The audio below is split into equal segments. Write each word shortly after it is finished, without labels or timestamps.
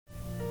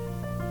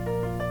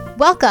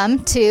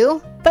Welcome to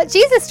But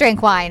Jesus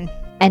Drank Wine.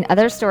 And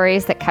other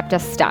stories that kept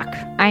us stuck.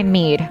 I'm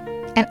Mead.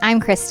 And I'm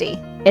Christy.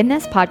 In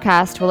this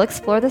podcast, we'll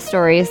explore the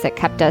stories that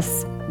kept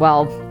us,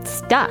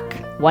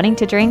 stuck, wanting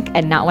to drink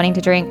and not wanting to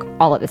drink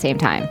all at the same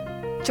time.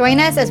 Join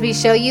us as we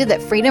show you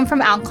that freedom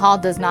from alcohol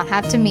does not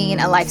have to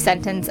mean a life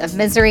sentence of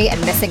misery and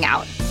missing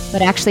out,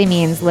 but actually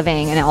means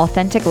living an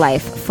authentic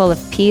life full of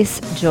peace,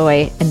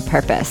 joy, and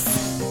purpose.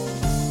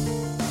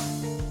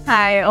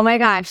 Hi. Oh my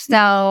gosh.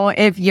 So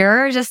if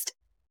you're just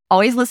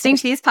always listening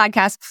to these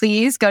podcasts,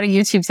 please go to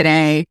YouTube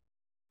today.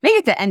 Maybe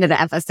at the end of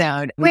the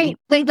episode. Wait,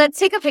 let's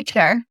take a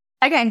picture.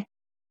 Okay.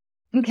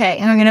 Okay,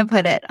 I'm going to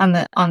put it on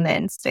the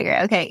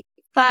Instagram. Okay.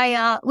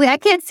 Bye, wait, I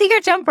can't see your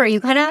jumper. You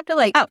kind of have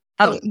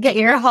to get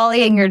your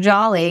holly and your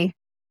jolly.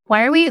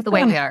 Why are we the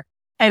way we are?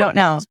 I don't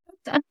know.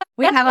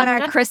 We have on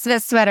our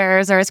Christmas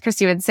sweaters, or as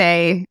Christy would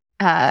say,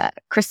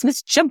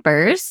 Christmas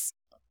jumpers.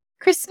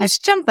 Christmas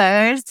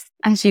jumpers,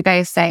 as you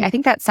guys say. I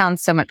think that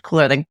sounds so much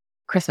cooler than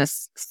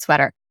Christmas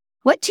sweater.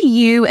 What do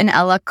you and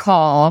Ella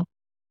call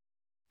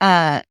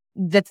the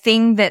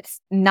thing that's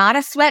not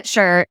a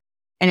sweatshirt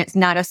and it's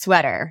not a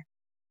sweater?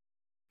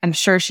 I'm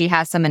sure she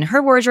has some in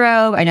her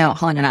wardrobe. I know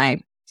Helen and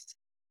I.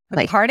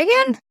 Like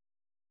cardigan?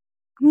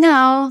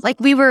 No,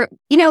 we were,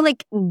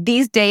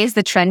 these days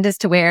the trend is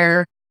to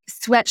wear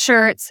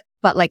sweatshirts,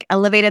 but like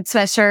elevated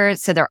sweatshirts.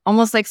 So they're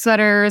almost like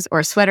sweaters,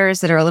 or sweaters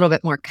that are a little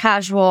bit more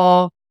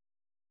casual.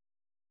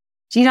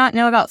 Do you not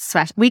know about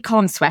we call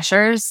them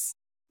sweshers.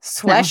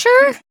 Swesher?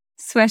 No.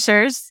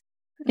 Sweshers.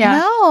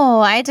 Yeah. No,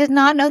 I did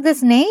not know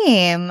this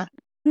name.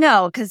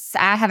 No, because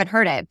I haven't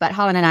heard it. But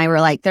Helen and I were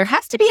like, there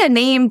has to be a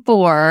name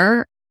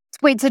for.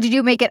 Wait, so did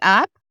you make it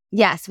up?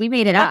 Yes, we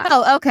made it up.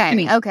 Oh,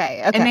 okay.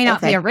 Okay. It may not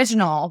be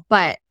original,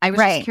 but I was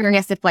just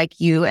curious if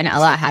you and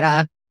Ella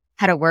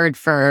had a word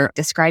for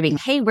describing,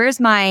 hey, there's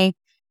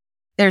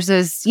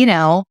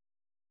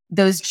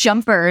those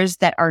jumpers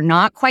that are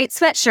not quite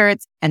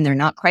sweatshirts and they're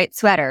not quite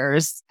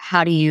sweaters.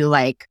 How do you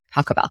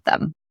talk about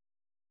them?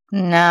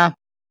 No,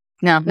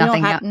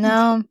 nothing.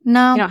 No.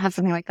 You don't have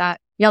something like that.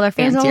 Y'all are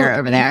fancier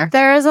over there.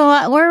 There's a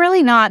lot. We're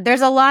really not.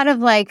 There's a lot of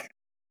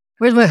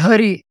where's my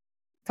hoodie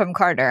from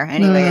Carter?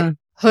 Anyway,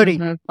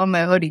 hoodie on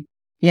my hoodie.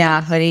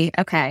 Yeah, hoodie.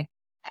 Okay.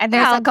 And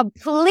there's a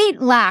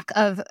complete lack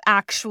of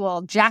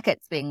actual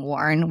jackets being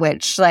worn,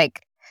 which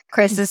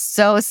Chris is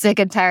so sick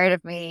and tired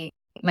of me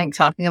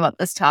talking about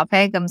this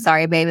topic. I'm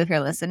sorry, babe, if you're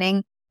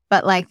listening,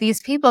 but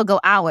these people go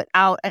out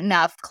without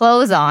enough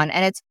clothes on,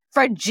 and it's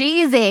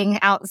freezing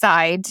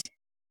outside,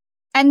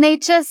 and they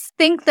just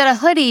think that a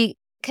hoodie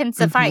can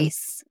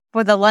suffice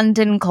for the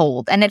London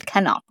cold, and it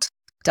cannot.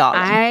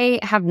 Darling. I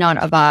have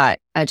not bought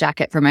a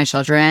jacket for my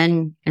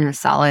children in a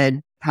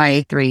solid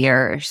probably 3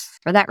 years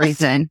for that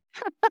reason.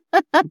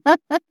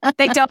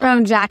 They don't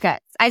own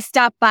jackets. I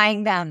stopped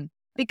buying them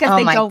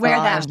because they don't wear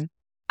them.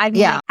 I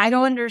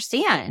don't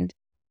understand.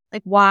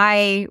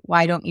 Why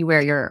don't you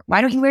wear your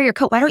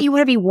coat? Why don't you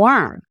want to be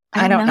warm?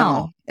 I don't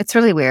know. It's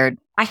really weird.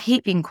 I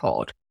hate being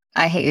cold.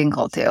 I hate being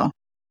cold too.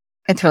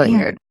 It's really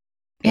weird.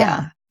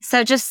 Yeah.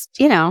 So just,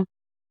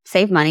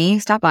 save money,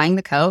 stop buying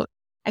the coat.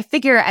 I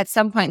figure at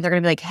some point they're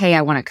going to be like, hey,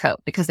 I want a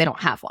coat, because they don't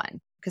have one.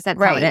 Because that's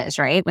how it is,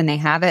 right? When they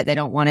have it, they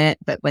don't want it.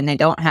 But when they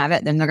don't have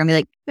it, then they're going to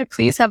be like,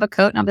 please have a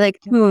coat. And I'll be like,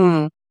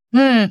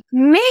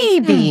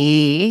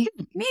 maybe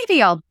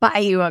I'll buy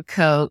you a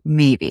coat.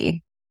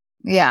 Maybe.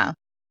 Yeah.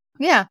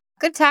 Yeah.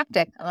 Good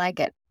tactic. I like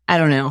it. I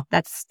don't know.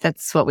 That's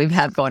what we've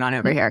had going on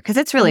over here, because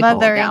it's really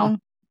cold now.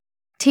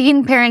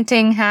 Teen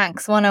parenting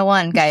hacks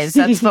 101, guys.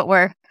 That's what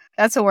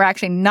we're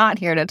actually not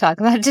here to talk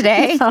about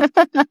today.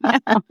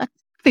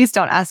 Please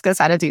don't ask us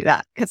how to do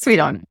that, because we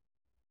don't.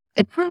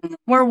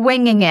 We're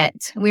winging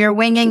it. We are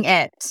winging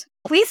it.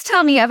 Please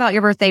tell me about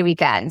your birthday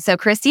weekend. So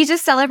Christy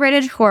just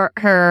celebrated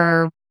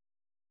her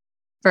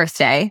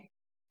birthday.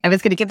 I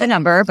was going to give the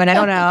number, but I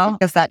don't know.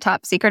 Is that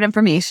top secret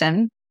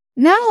information?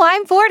 No,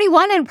 I'm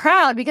 41 and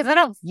proud, because I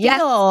don't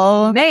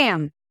feel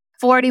ma'am.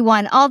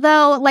 41.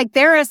 Although,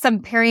 there are some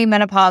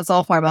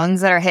perimenopausal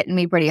hormones that are hitting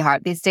me pretty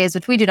hard these days,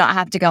 which we do not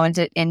have to go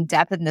into in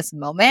depth in this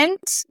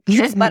moment.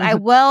 But I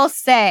will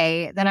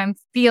say that I'm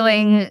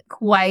feeling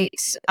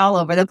quite all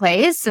over the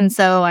place. And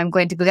so I'm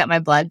going to go get my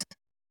blood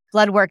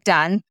work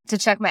done to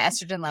check my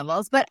estrogen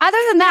levels. But other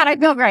than that, I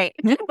feel great.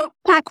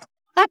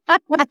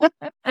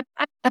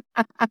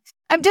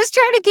 I'm just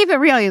trying to keep it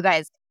real, you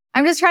guys.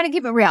 I'm just trying to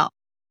keep it real.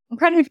 I'm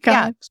trying to,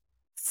 yeah.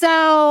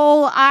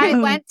 So I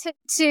went to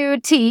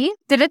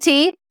did a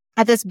tea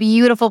at this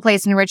beautiful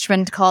place in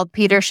Richmond called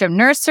Petersham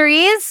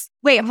Nurseries.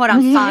 Wait, hold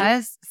on.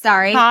 Pause.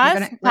 Sorry.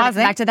 Pause.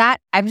 Back to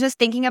that. I'm just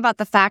thinking about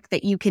the fact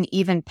that you can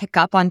even pick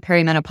up on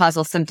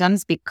perimenopausal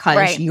symptoms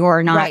because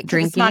you're not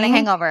drinking. It's not a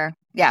hangover.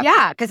 Yeah.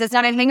 Yeah, because it's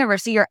not a hangover.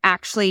 So you're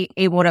actually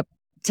able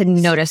to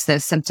notice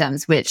those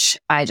symptoms, which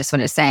I just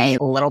want to say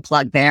a little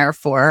plug there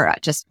for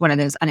just one of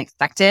those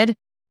unexpected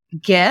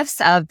gifts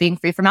of being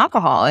free from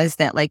alcohol, is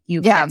that you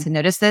get to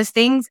notice those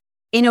things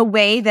in a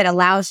way that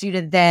allows you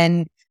to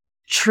then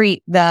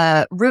treat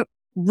the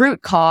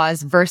root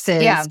cause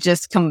versus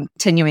just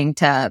continuing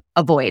to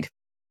avoid.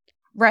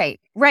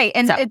 Right.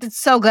 And it's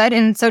so good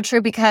and so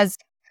true, because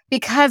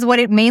because what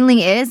it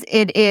mainly is,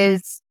 it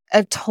is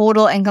a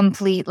total and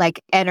complete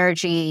like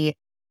energy.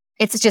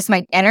 It's just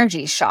my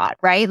energy shot,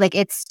 right? Like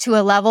it's to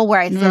a level where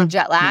I feel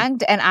jet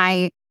lagged and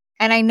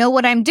I know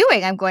what I'm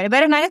doing. I'm going to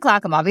bed at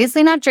 9:00. I'm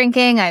obviously not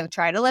drinking. I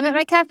try to limit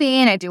my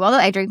caffeine. I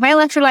drink my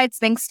electrolytes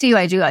thanks to you.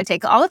 I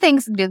take all the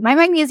things, do my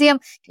magnesium,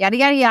 yada,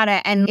 yada,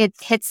 yada. And it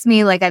hits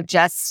me like I've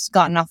just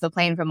gotten off the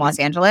plane from Los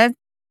Angeles.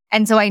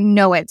 And so I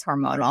know it's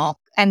hormonal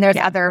and there's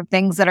other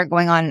things that are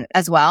going on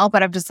as well.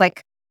 But I'm just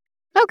like,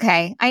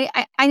 okay,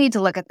 I need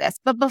to look at this.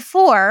 But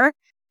before,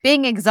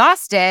 being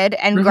exhausted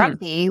and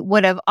grumpy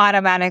would have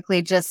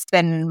automatically just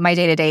been my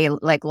day-to-day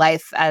like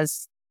life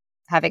as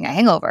having a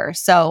hangover.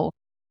 So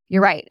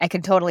you're right. I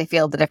can totally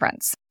feel the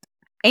difference.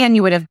 And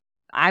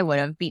I would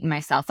have beaten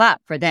myself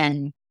up for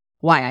then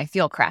why I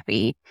feel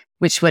crappy,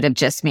 which would have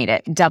just made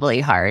it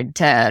doubly hard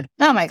to.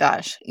 Oh my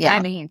gosh. Yeah. I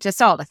mean,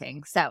 just all the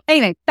things. So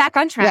anyway, back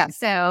on track. Yeah.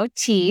 So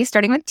tea,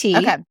 starting with tea.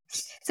 Okay.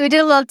 So we did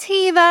a little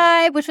tea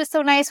vibe, which was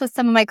so nice with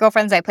some of my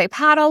girlfriends I play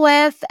paddle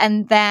with.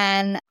 And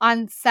then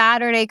on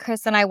Saturday,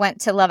 Chris and I went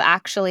to Love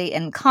Actually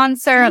in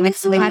concert. And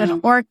they had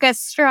an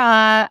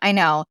orchestra. I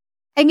know.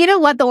 And you know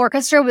what? The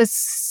orchestra was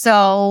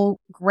so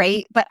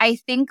great. But I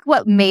think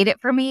what made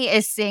it for me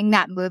is seeing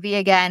that movie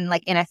again,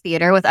 like in a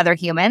theater with other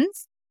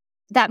humans.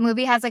 That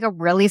movie has like a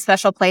really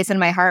special place in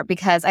my heart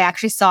because I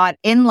actually saw it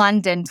in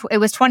London. It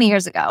was 20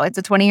 years ago. It's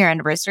a 20-year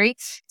anniversary.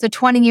 So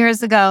 20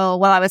 years ago,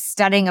 while I was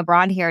studying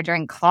abroad here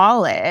during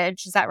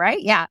college, is that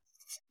right? Yeah.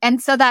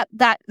 And so that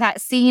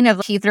scene of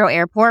Heathrow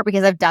Airport,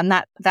 because I've done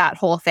that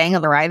whole thing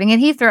of arriving in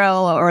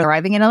Heathrow or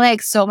arriving in LA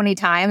so many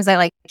times, I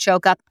like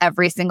choke up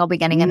every single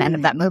beginning and end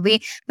of that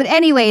movie. But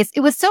anyways, it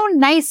was so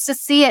nice to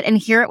see it and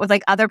hear it with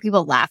like other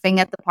people laughing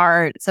at the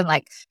parts and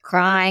like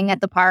crying at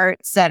the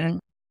parts and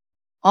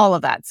all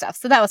of that stuff.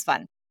 So that was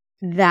fun.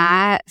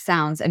 That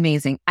sounds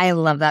amazing. I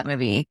love that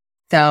movie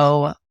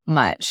so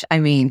much. I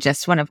mean,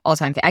 just one of all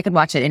time. I could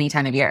watch it any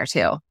time of year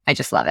too. I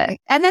just love it.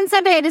 And then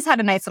Sunday, I just had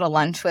a nice little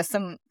lunch with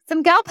some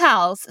gal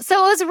pals.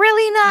 So it was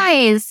really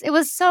nice. It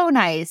was so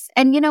nice.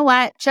 And you know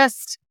what?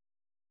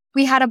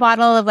 We had a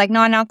bottle of like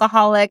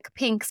non-alcoholic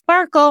pink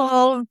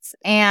sparkles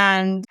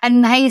and a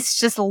nice,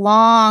 just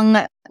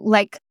long,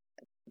 like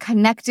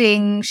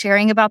connecting,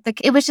 sharing about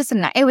it was just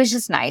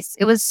nice.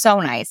 It was so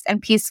nice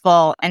and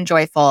peaceful and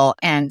joyful.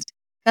 And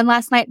then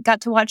last night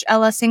got to watch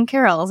Ella sing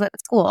carols at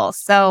school.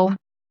 So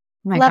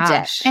loved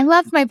it. I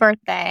loved my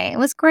birthday. It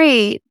was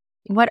great.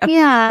 What a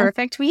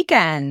perfect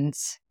weekend.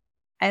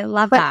 I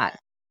love that.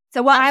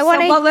 So I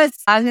was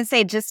going to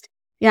say, just,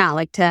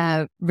 like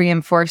to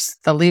reinforce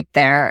the loop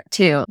there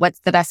too. What's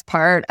the best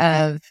part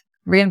of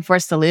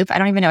reinforce the loop? I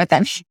don't even know what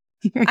that means.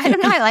 I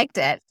don't know. I liked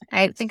it.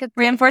 I think it's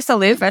reinforce the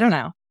loop. I don't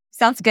know.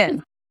 Sounds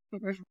good.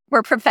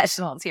 We're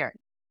professionals here.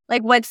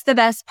 Like, what's the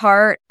best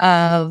part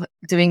of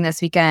doing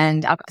this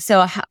weekend?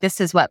 So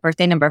this is what,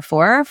 birthday number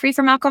 4, free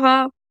from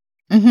alcohol?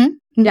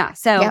 Mm-hmm. Yeah.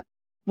 So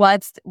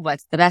what's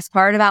the best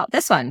part about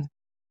this one?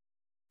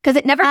 Because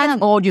it never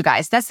gets old, you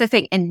guys. That's the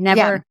thing. It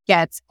never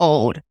gets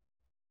old.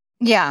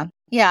 Yeah.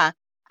 Yeah.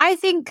 I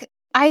think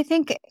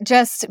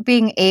just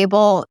being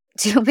able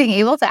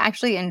to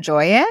actually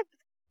enjoy it,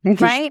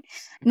 right?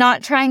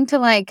 Not trying to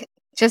like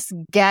just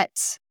get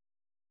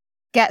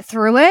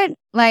through it.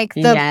 Like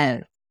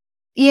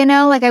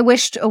like I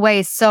wished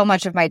away so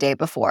much of my day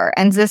before.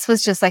 And this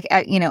was just like,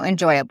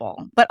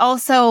 enjoyable, but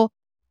also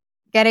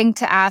getting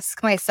to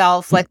ask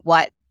myself like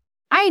what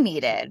I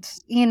needed,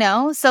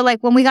 So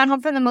like when we got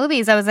home from the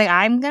movies, I was like,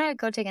 I'm going to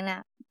go take a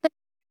nap.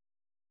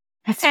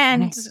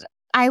 And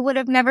I would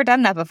have never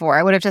done that before.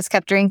 I would have just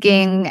kept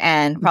drinking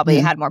and probably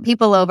had more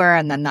people over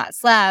and then not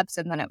slept.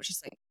 And then it was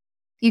just like,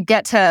 you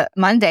get to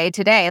Monday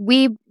today.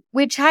 We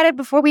chatted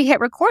before we hit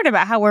record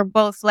about how we're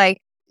both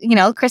like,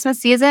 Christmas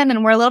season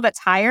and we're a little bit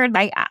tired.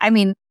 I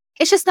mean,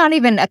 it's just not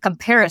even a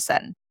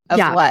comparison of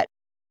what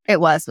it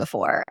was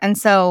before. And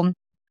so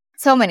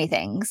many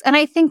things. And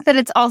I think that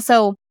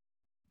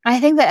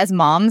as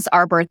moms,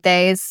 our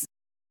birthdays,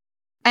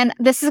 and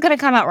this is going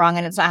to come out wrong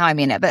and it's not how I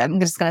mean it, but I'm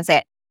just going to say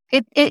it.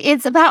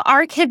 It's about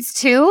our kids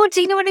too.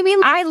 Do you know what I mean?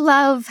 I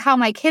love how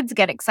my kids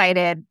get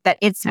excited that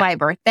it's my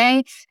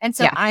birthday. And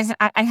so I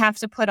have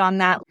to put on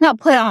that, not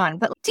put on,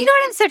 but do you know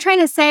what I'm still trying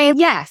to say?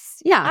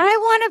 Yes. Yeah. I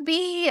want to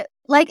be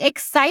like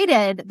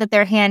excited that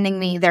they're handing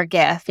me their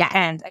gift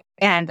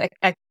and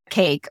a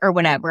cake or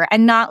whatever.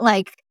 And not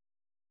like,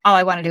 all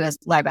I want to do is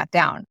lie back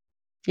down.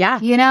 Yeah.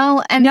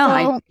 And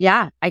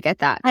I get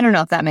that. I don't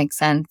know if that makes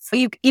sense.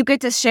 You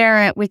get to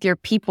share it with your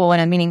people in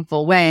a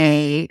meaningful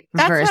way.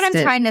 That's what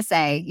I'm trying to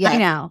say.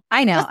 Yeah.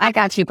 I know. I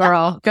got you,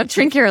 girl. Go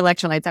drink your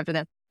electrolytes after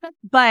this.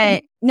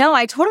 But no,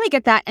 I totally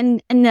get that.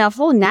 And the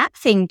whole nap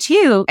thing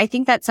too. I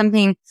think that's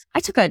something I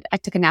took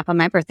a nap on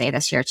my birthday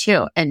this year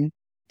too. And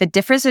the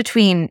difference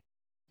between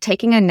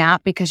taking a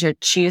nap because you're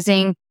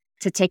choosing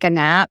to take a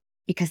nap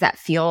because that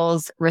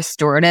feels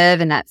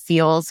restorative and that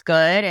feels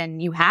good.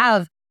 And you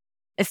have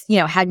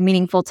had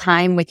meaningful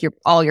time with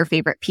all your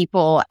favorite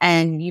people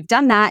and you've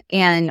done that.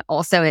 And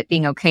also it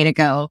being okay to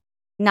go,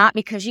 not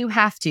because you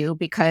have to,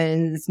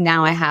 because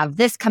now I have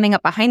this coming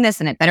up behind this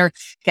and I better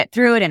get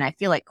through it. And I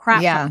feel like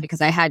crap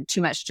because I had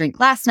too much drink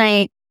last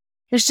night.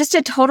 There's just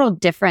a total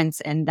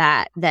difference in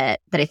that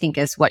I think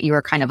is what you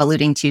were kind of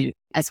alluding to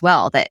as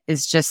well. That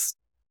is just,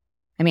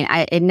 I mean,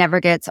 it never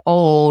gets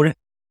old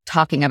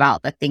talking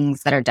about the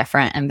things that are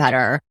different and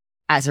better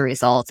as a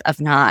result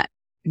of not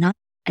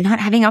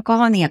having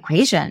alcohol in the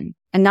equation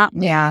and not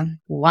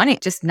wanting,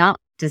 just not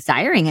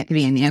desiring it to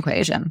be in the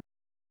equation.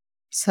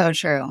 So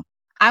true.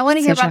 I want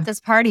to hear about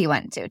this party you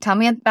went to. Tell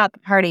me about the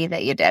party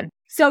that you did.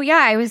 So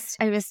yeah, I was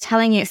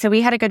telling you, so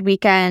we had a good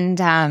weekend.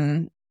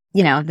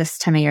 This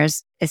time of year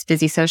is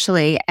busy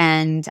socially,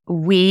 and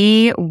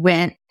we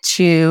went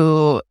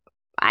to,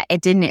 it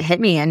didn't hit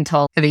me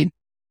until,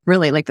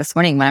 really like this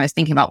morning when I was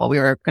thinking about what we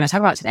were going to talk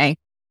about today,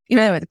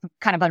 even though it's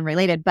kind of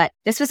unrelated, but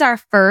this was our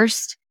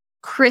first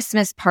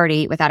Christmas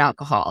party without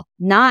alcohol.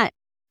 Not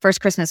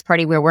first Christmas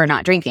party where we're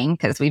not drinking,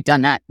 because we've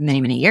done that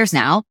many, many years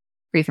now,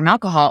 free from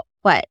alcohol,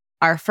 but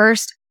our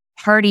first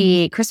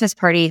Christmas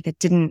party that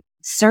didn't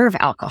serve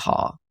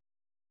alcohol.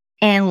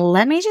 And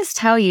let me just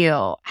tell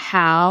you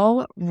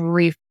how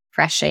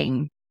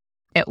refreshing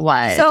it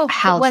was. So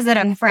was it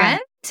a friend?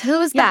 Who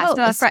was the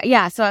host?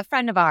 So a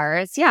friend of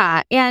ours.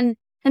 Yeah. And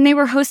they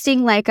were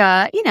hosting like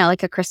a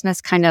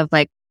Christmas kind of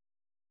like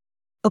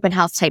open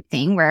house type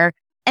thing where,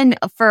 and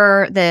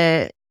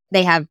they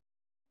have,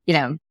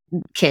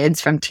 kids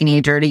from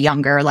teenager to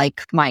younger,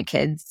 like my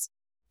kids,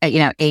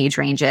 age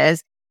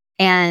ranges.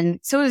 And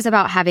so it was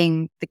about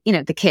having,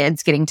 the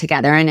kids getting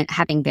together and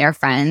having their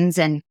friends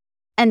and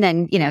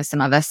then,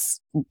 some of us,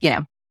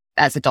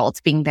 as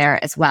adults being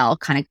there as well,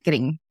 kind of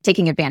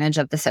taking advantage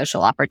of the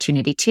social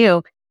opportunity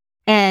too.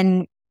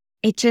 And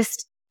it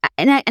just,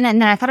 and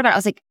then I thought about it, I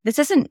was like, this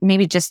isn't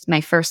maybe just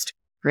my first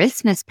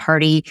Christmas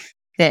party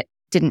that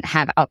didn't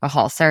have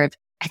alcohol served.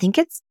 I think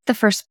it's the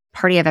first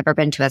party I've ever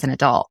been to as an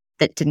adult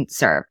that didn't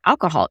serve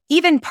alcohol.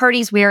 Even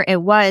parties where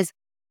it was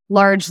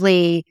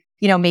largely,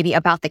 maybe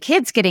about the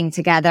kids getting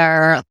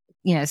together,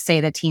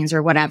 say the teens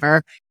or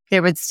whatever,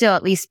 there would still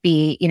at least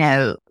be,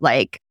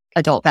 like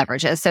adult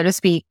beverages, so to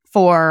speak,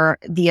 for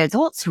the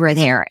adults who were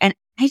there. And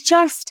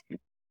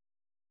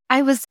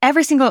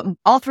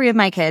all three of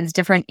my kids,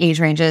 different age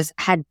ranges,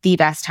 had the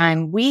best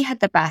time. We had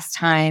the best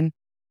time.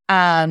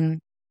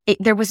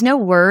 There was no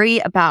worry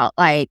about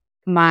like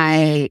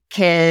my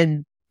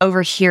kid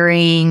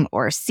overhearing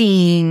or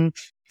seeing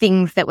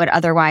things that would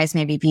otherwise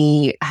maybe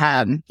be,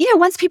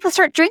 once people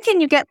start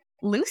drinking, you get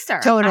looser.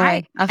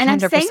 Totally. And I'm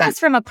saying this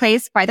from a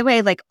place, by the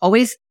way, like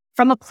always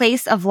from a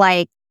place of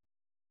like,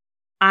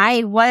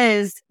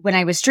 when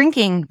I was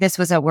drinking, this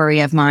was a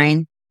worry of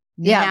mine.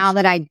 Yeah. Now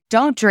that I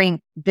don't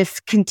drink, this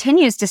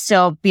continues to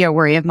still be a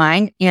worry of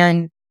mine.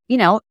 And,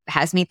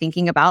 has me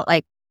thinking about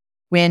like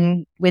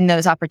when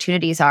those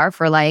opportunities are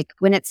for like,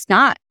 when it's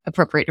not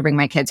appropriate to bring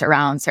my kids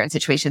around certain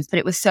situations. But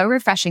it was so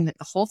refreshing that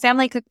the whole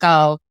family could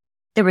go.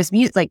 There was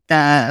music, like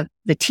the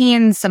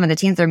teens, some of the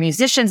teens are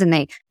musicians and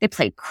they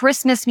played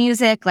Christmas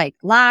music, like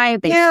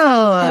live. They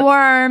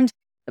performed.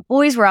 The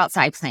boys were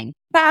outside playing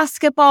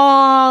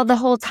basketball the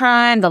whole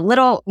time. The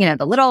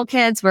little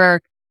kids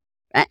were,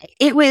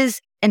 it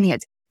was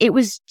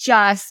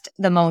just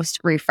the most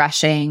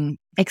refreshing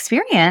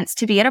experience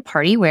to be at a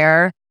party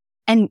where,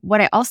 and what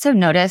I also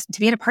noticed,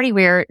 to be at a party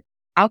where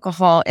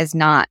alcohol is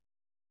not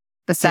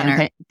the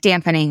center,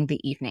 dampening the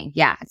evening.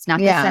 Yeah, it's not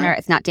the center.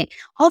 It's not.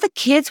 All the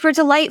kids were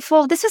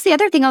delightful. This was the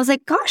other thing. I was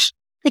like, gosh,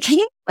 like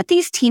hanging with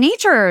these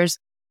teenagers,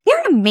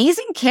 they're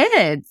amazing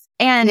kids.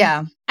 And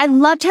I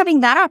loved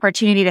having that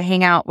opportunity to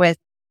hang out with,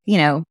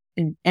 and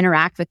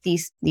interact with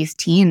these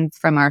teens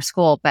from our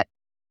school. But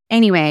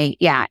anyway,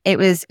 yeah, it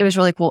was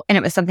really cool. And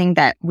it was something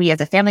that we as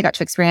a family got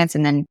to experience.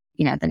 And then,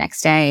 the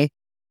next day,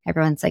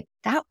 everyone's like,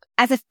 that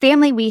as a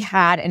family, we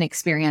had an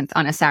experience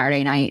on a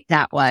Saturday night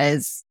that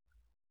was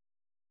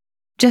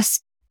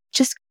just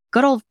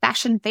good old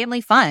fashioned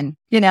family fun,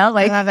 like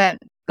I love it.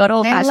 Good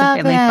old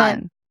fashioned family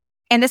fun.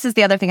 And this is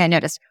the other thing I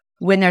noticed: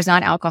 when there's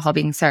not alcohol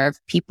being served,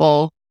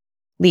 people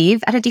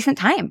leave at a decent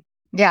time.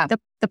 Yeah.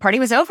 The party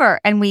was over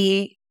and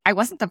I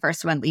wasn't the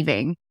first one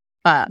leaving.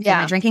 In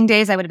my drinking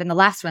days, I would have been the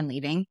last one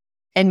leaving.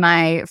 In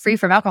my free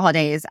from alcohol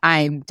days,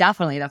 I'm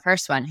definitely the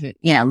first one who,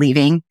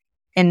 leaving.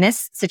 In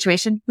this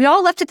situation, we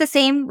all left at the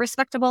same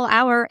respectable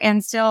hour,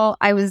 and still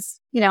I was,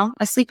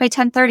 asleep by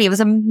 10:30. It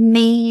was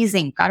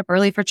amazing. Got up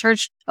early for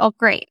church. Felt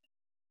great.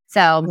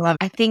 So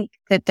I think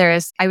that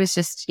I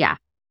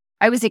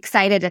was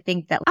excited to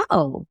think that,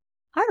 all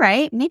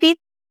right, maybe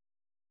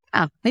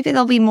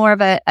there'll be more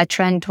of a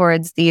trend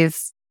towards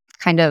these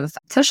kind of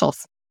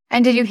socials.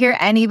 And did you hear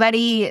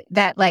anybody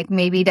that like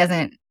maybe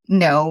doesn't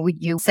know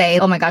you say,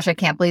 oh my gosh, I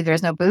can't believe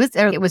there's no booze?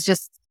 Or it was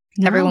just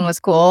everyone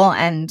was cool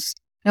and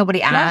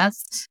nobody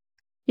asked?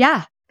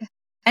 Yeah.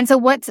 And so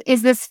what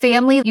is this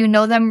family? You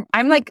know them?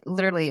 I'm like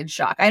literally in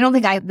shock. I don't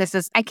think I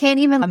can't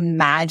even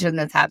imagine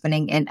this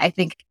happening. And I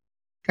think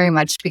very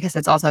much because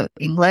it's also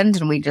England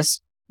and we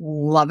just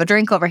love a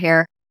drink over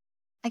here.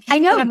 I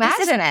can't even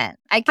imagine it.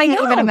 I can't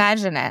even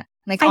imagine it.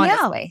 Like,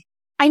 honestly.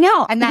 I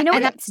know. And You know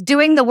what? that's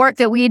doing the work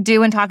that we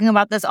do and talking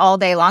about this all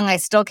day long. I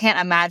still can't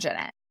imagine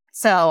it.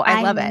 So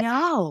I love it.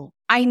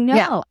 I know.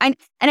 Yeah. And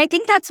I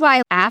think that's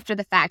why after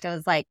the fact, I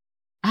was like,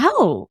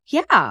 oh,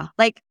 yeah.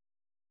 Like,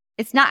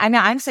 it's not, I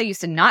mean, I'm so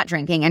used to not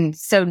drinking and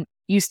so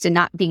used to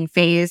not being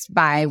fazed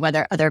by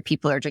whether other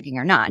people are drinking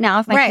or not. Now,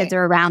 if my kids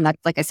are around, that's,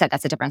 like I said,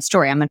 that's a different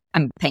story. I'm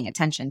paying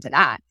attention to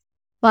that.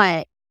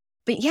 But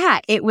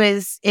yeah,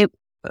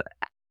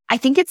 I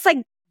think it's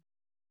like,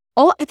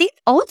 I think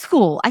old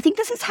school. I think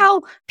this is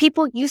how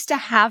people used to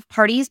have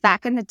parties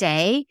back in the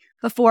day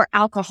before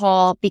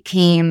alcohol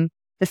became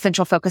the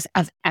central focus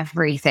of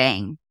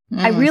everything.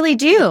 I really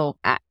do.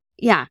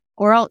 Yeah.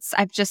 Or else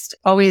I've just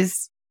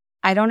always,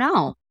 I don't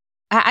know.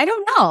 I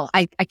don't know.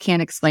 I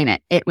can't explain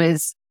it. It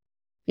was,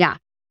 yeah.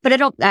 But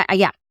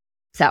yeah.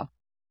 So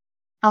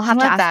I'll have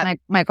to ask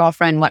my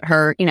girlfriend what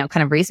her,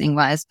 kind of reasoning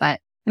was. But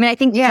I mean, I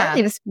think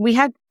partly we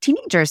had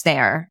teenagers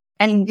there.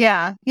 And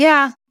yeah.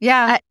 There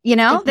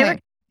were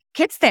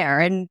kids there.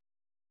 And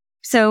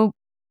so,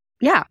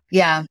 yeah.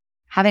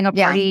 Having a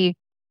party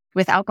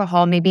with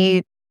alcohol,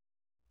 maybe,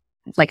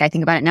 like I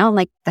think about it now,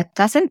 like that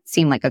doesn't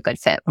seem like a good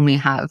fit when we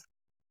have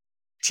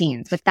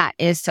teens, but that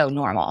is so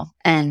normal.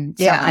 And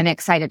so I'm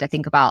excited to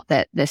think about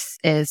that. This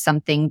is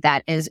something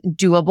that is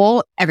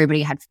doable.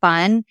 Everybody had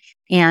fun.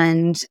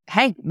 And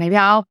hey, maybe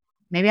I'll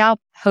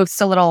host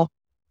a little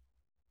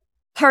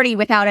party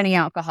without any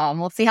alcohol and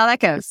we'll see how that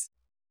goes.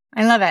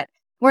 I love it.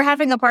 We're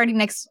having a party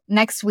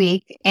next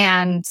week.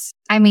 And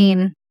I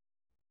mean,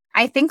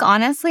 I think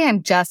honestly,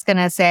 I'm just going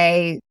to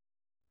say,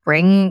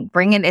 bring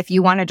it if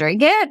you want to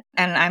drink it.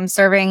 And I'm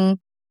serving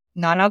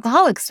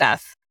non-alcoholic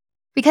stuff.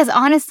 Because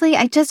honestly,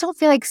 I just don't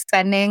feel like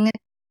spending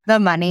the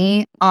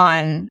money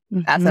on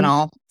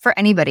ethanol for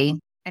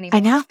anybody. I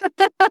know.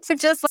 I'm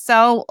just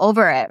so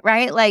over it,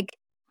 right? Like,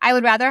 I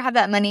would rather have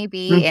that money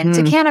be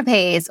into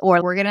canapes,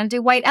 or we're going to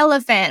do White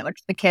Elephant, which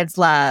the kids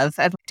love.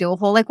 I'd do a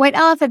whole like White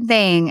Elephant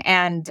thing.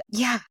 And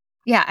yeah.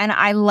 And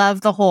I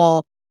love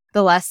the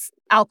less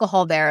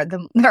alcohol there,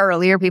 the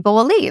earlier people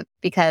will leave.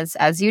 Because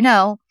as you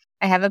know,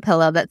 I have a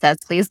pillow that says,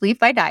 please leave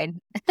by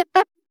 9.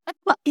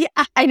 Well, yeah,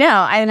 I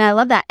know. And I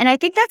love that. And I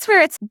think that's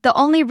where it's the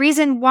only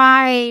reason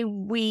why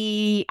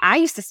I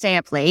used to stay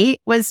up late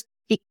was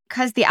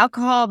because the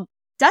alcohol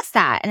does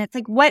that. And it's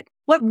like, what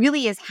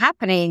really is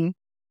happening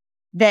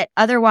that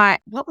otherwise,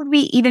 what would we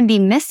even be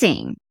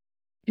missing?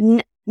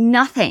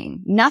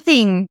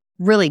 Nothing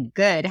really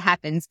good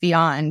happens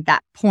beyond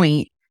that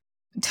point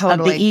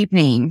of the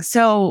evening.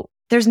 So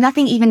there's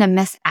nothing even to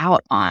miss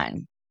out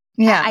on.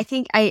 Yeah. I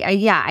think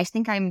I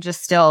think I'm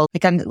just still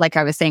like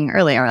I was saying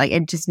earlier, like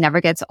it just never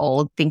gets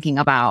old thinking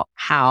about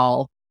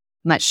how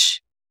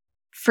much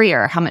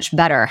freer, how much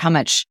better, how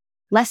much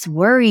less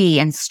worry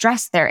and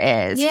stress there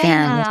is.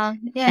 And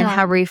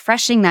how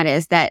refreshing that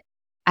is that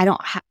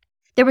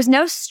there was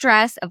no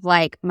stress of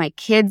like my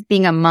kids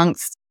being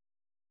amongst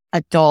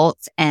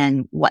adults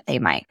and what they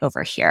might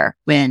overhear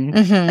when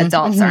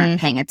adults aren't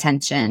paying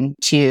attention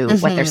to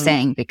what they're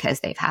saying because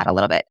they've had a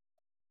little bit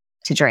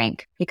to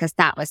drink, because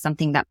that was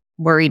something that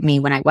worried me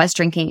when I was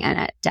drinking. And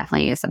it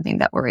definitely is something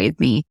that worried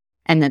me.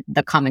 And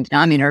the common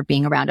denominator of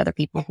being around other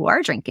people who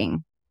are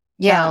drinking.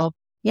 Yeah.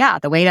 So,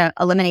 the way to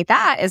eliminate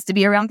that is to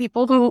be around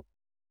people who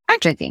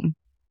aren't drinking.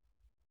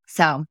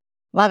 So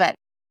love it.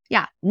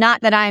 Yeah. Not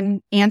that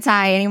I'm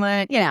anti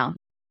anyone,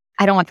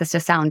 I don't want this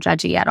to sound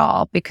judgy at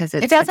all because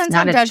it doesn't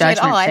sound judgy at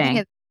all. Thing. I think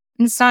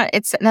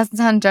it doesn't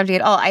sound judgy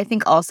at all. I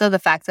think also the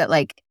fact that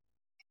like,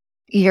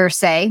 you're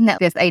saying that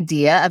this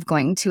idea of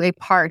going to a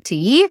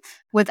party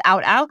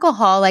without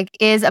alcohol, like,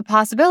 is a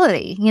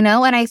possibility, and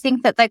I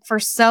think that like for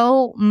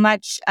so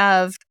much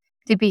of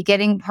the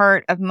beginning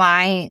part of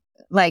my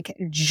like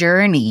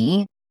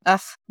journey,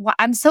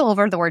 I'm so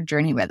over the word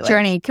journey, by the way.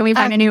 Journey. Can we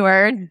find a new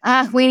word?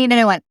 We need a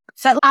new one.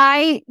 So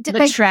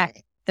the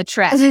trek. That's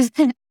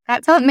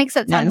how it makes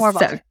it sound more.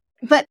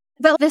 But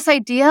this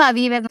idea of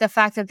even the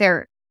fact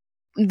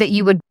that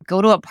you would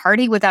go to a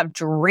party without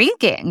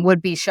drinking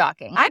would be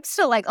shocking. I'm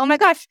still like, oh my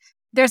gosh,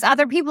 there's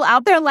other people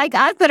out there like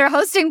us that are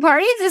hosting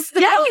parties. It's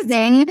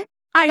amazing.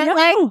 I know.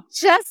 Like,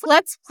 just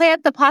let's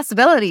plant the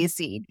possibility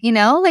seed,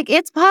 like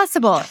it's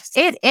possible. Yes.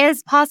 It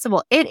is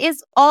possible. It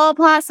is all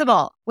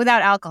possible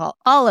without alcohol.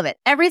 All of it.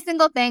 Every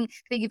single thing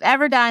that you've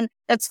ever done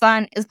that's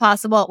fun is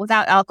possible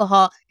without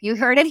alcohol. You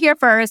heard it here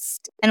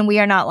first, and we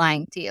are not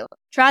lying to you.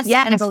 Trust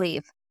and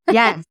believe.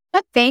 Yes.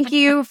 Thank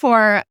you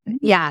for,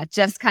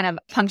 just kind of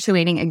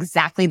punctuating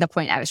exactly the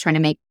point I was trying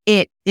to make.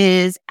 It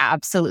is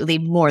absolutely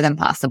more than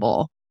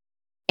possible.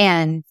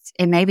 And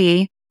it may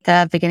be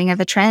the beginning of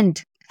a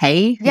trend.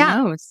 Hey, who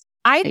knows?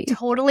 I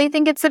totally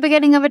think it's the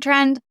beginning of a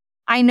trend.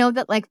 I know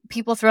that like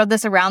people throw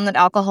this around that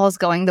alcohol is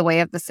going the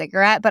way of the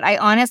cigarette, but I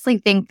honestly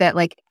think that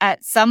like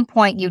at some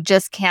point you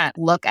just can't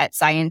look at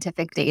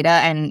scientific data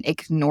and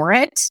ignore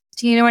it.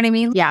 Do you know what I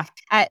mean? Yeah.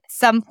 At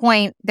some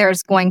point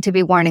there's going to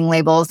be warning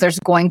labels. There's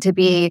going to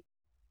be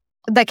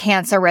the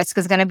cancer risk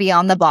is going to be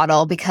on the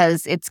bottle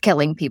because it's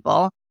killing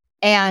people.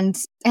 And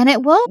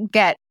it will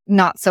get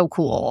not so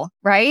cool,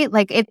 right?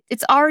 Like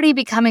it's already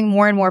becoming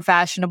more and more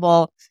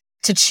fashionable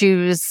to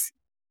choose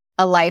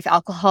a life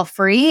alcohol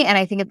free. And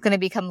I think it's going to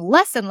become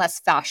less and less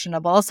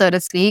fashionable, so to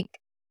speak,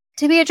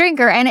 to be a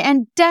drinker.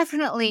 And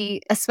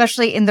definitely,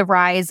 especially in the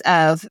rise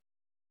of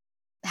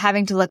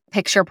having to look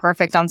picture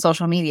perfect on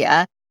social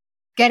media,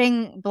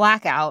 getting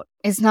blackout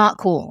is not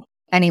cool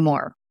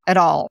anymore at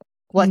all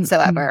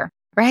whatsoever.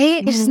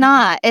 Right? It's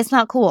not. It's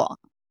not cool.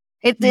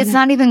 It's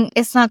not even.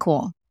 It's not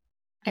cool.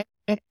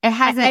 It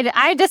hasn't.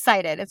 I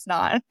decided it's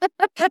not.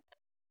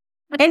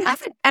 It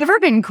hasn't ever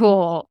been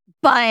cool,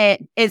 but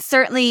it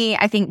certainly,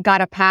 I think,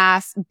 got a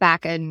pass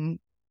back in,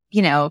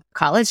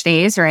 college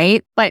days,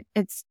 right? But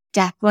it's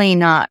definitely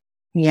not.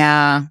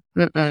 Yeah.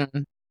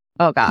 Mm-mm.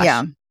 Oh gosh.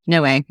 Yeah.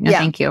 No way. No,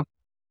 thank you.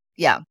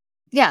 Yeah.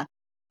 Yeah.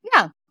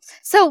 Yeah.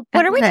 So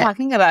what are we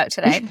talking about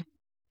today?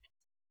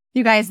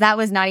 You guys, that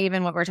was not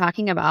even what we're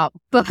talking about.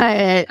 But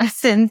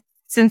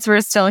since we're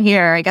still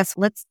here, I guess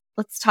let's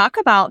talk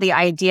about the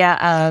idea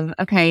of,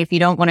 okay, if you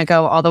don't want to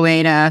go all the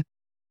way to,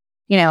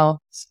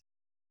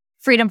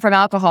 freedom from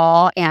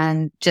alcohol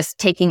and just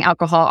taking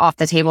alcohol off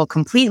the table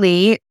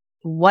completely,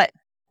 what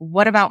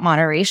about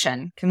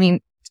moderation? Can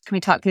we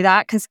talk through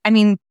that? Because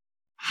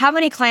how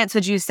many clients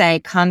would you say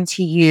come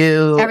to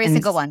you? Every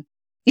single one.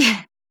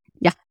 Yeah.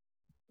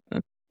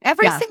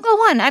 Every single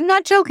one. I'm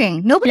not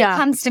joking. Nobody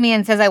comes to me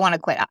and says, I want to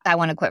quit. I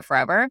want to quit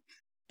forever.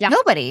 Yeah.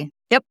 Nobody.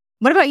 Yep.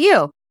 What about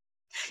you?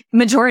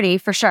 Majority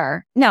for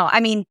sure. No,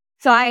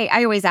 so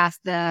I always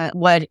ask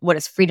what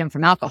does freedom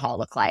from alcohol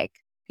look like?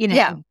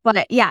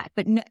 But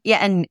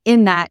and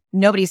in that,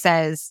 nobody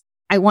says,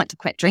 I want to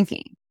quit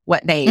drinking.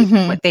 What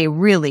they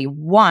really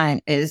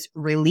want is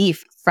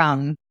relief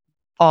from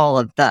all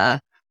of the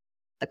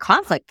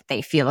conflict that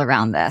they feel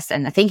around this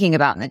and the thinking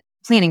about and the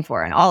planning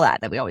for and all that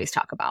we always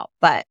talk about.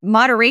 But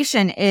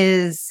moderation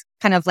is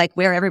kind of like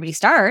where everybody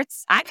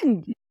starts. I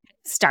can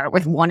start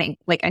with wanting,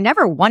 I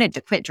never wanted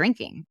to quit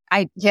drinking.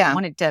 I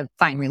wanted to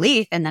find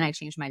relief, and then I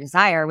changed my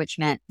desire, which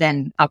meant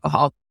then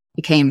alcohol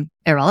became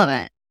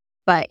irrelevant.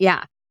 But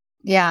yeah.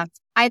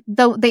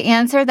 The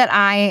answer that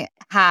I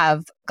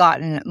have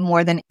gotten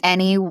more than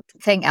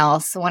anything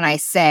else when I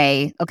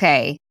say,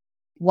 okay,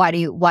 why do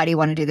you want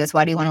to do this?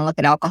 Why do you want to look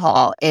at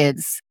alcohol?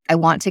 Is I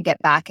want to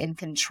get back in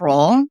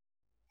control.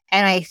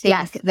 And I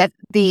think that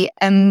the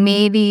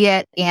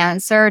immediate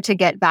answer to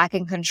get back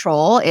in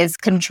control is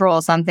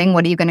control something.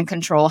 What are you going to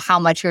control? How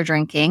much you're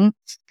drinking.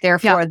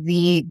 Therefore,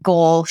 the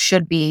goal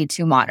should be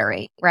to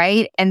moderate,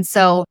 right? And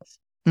so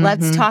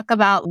let's talk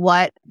about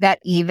what that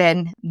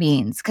even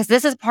means, because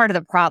this is part of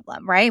the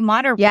problem, right?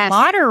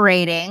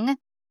 Moderating.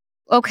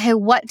 Okay,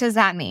 what does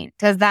that mean?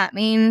 Does that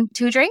mean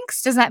 2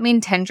 drinks? Does that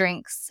mean 10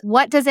 drinks?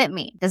 What does it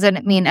mean? Does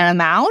it mean an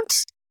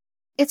amount?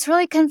 It's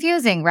really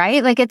confusing,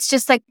 right? It's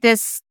just like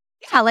this.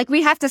 Yeah,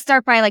 we have to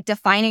start by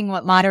defining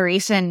what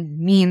moderation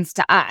means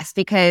to us,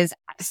 because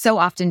so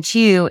often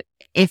too,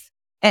 it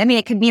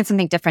could mean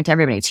something different to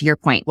everybody. To your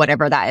point,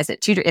 whatever that is,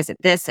 is it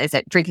this? Is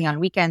it drinking on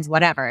weekends?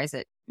 Whatever is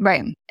it?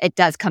 Right. It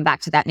does come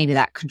back to that, maybe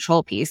that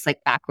control piece,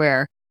 back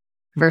where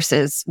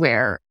versus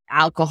where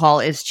alcohol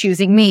is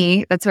choosing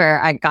me. That's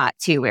where I got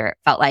to, where it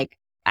felt like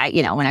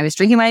when I was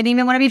drinking, I didn't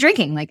even want to be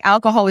drinking.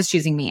 Alcohol was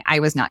choosing me. I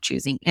was not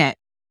choosing it.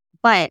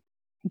 But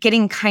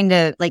getting kind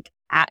of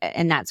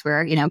and that's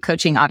where,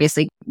 coaching,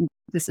 obviously,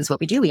 this is what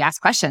we do. We ask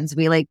questions.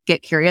 We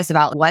get curious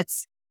about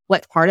what's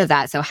part of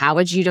that. So how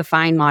would you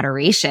define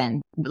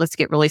moderation? Let's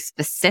get really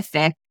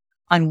specific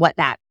on what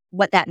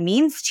that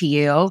means to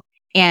you.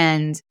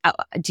 And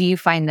do you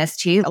find this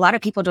too? A lot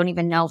of people don't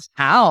even know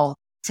how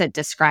to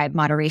describe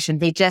moderation.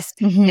 They just,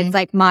 it's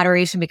like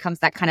moderation becomes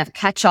that kind of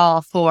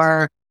catch-all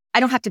for, I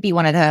don't have to be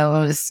one of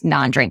those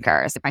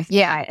non-drinkers.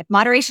 If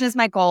moderation is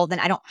my goal, then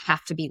I don't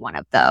have to be one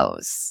of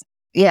those.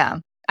 Yeah.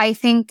 I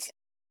think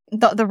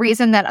the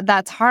reason that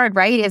that's hard,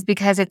 right, is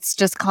because it's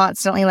just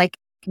constantly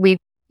you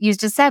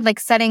just said,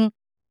 setting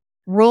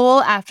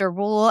rule after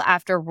rule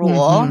after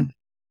rule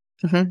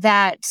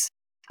that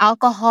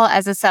alcohol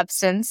as a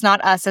substance,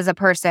 not us as a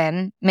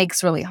person,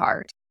 makes really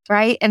hard,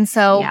 right? And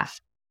so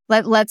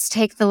let's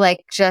take the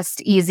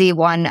just easy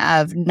one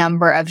of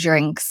number of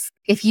drinks.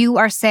 If you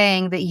are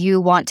saying that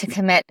you want to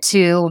commit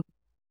to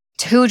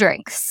 2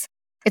 drinks,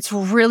 it's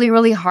really,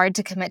 really hard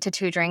to commit to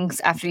 2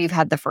 drinks after you've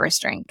had the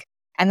first drink.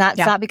 And that's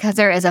not because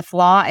there is a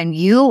flaw in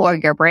you or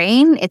your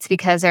brain. It's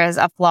because there is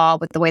a flaw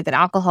with the way that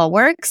alcohol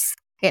works.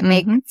 It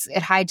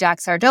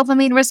hijacks our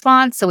dopamine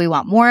response. So we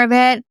want more of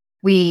it.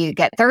 We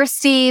get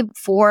thirsty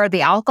for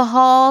the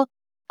alcohol.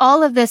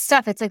 All of this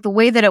stuff. It's the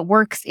way that it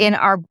works in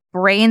our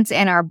brains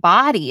and our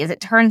bodies. It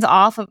turns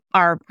off of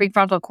our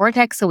prefrontal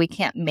cortex. So we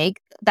can't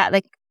make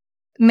that,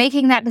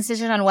 making that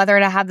decision on whether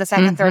to have the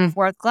second, third,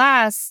 fourth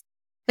glass.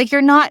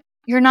 You're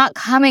not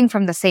coming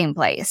from the same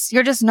place.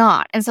 You're just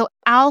not. And so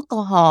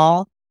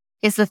alcohol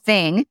is the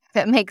thing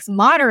that makes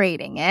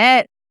moderating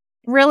it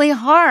really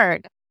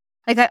hard.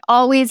 I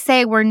always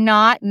say, we're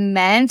not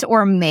meant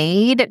or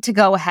made to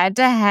go head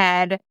to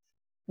head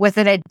with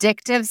an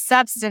addictive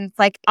substance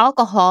like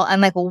alcohol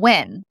and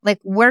win.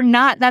 We're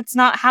not, that's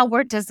not how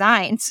we're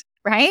designed,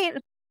 right?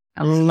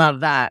 I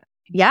love that.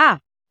 Yeah.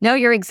 No,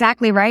 you're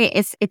exactly right.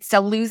 It's a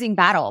losing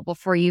battle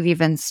before you've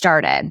even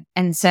started.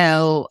 And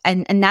so,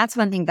 and that's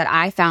one thing that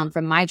I found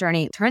from my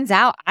journey. Turns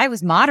out I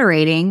was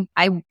moderating.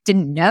 I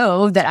didn't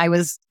know that I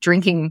was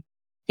drinking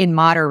in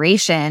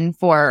moderation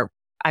for,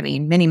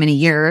 many, many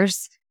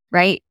years,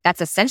 right?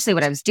 That's essentially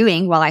what I was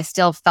doing while I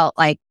still felt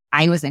like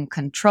I was in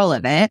control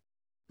of it.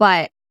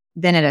 But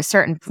then at a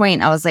certain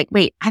point, I was like,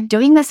 wait, I'm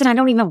doing this and I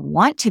don't even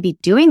want to be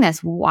doing this.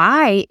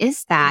 Why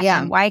is that?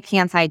 Yeah. And why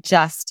can't I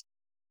just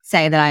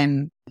say that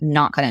I'm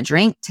not going to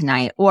drink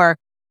tonight? Or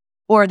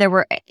there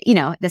were,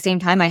 at the same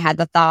time, I had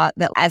the thought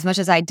that as much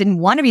as I didn't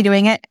want to be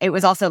doing it, it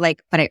was also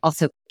like, but I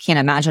also can't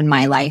imagine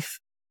my life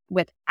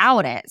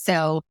without it.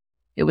 So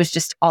it was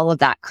just all of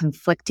that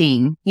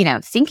conflicting,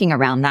 thinking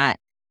around that.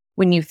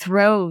 When you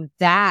throw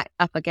that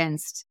up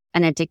against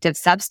an addictive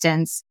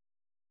substance,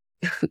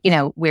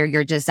 where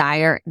your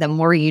desire, the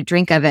more you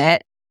drink of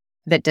it,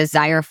 the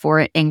desire for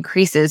it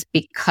increases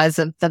because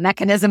of the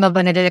mechanism of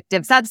an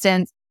addictive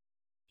substance.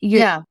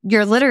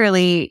 You're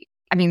literally,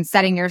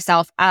 setting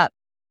yourself up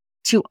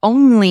to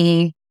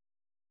only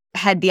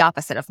head the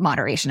opposite of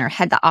moderation or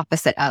head the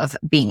opposite of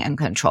being in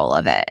control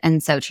of it.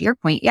 And so to your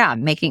point,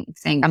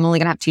 saying I'm only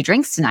going to have 2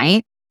 drinks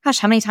tonight. Gosh,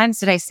 how many times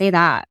did I say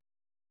that?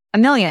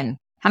 1 million.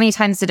 How many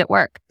times did it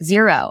work?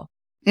 0.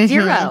 Mm-hmm.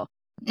 0.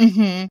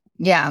 Mm-hmm.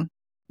 Yeah.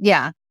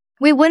 Yeah.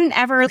 We wouldn't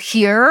ever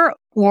hear,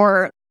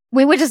 or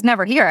we would just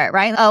never hear it,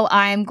 right? Oh,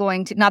 I'm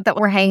going to, not that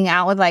we're hanging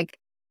out with like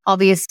all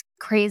these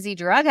crazy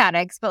drug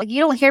addicts, but like you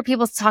don't hear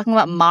people talking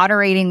about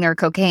moderating their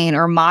cocaine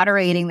or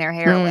moderating their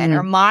heroin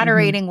or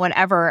moderating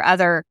whatever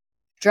other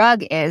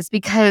drug is,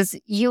 because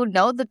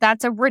that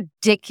that's a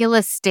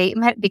ridiculous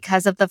statement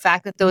because of the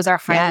fact that those are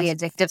highly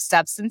addictive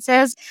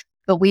substances.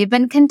 But we've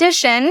been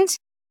conditioned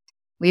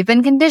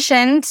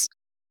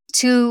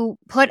to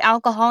put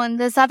alcohol in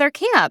this other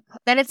camp,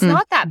 that it's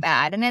not that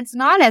bad and it's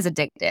not as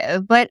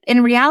addictive. But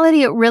in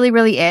reality, it really,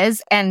 really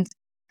is. And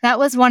that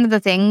was one of the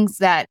things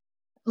that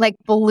like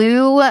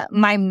blew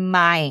my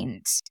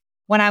mind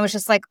when I was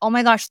just like, oh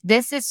my gosh,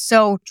 this is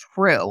so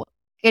true.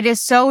 It is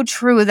so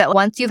true that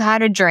once you've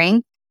had a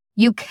drink,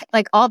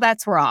 all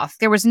bets were off.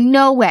 There was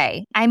no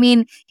way.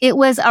 It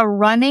was a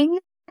running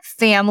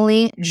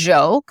family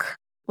joke,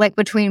 like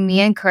between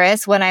me and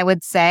Chris, when I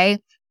would say,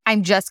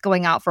 I'm just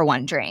going out for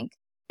 1 drink.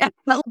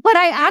 But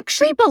I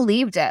actually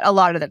believed it a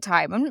lot of the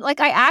time.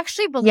 I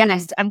actually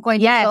believed I'm going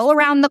to go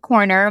around the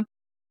corner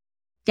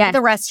to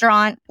the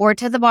restaurant or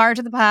to the bar,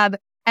 to the pub,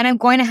 and I'm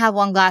going to have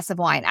 1 glass of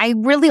wine. I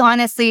really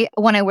honestly,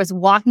 when I was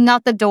walking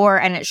out the door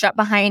and it shut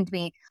behind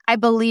me, I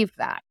believed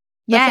that.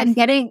 Yes.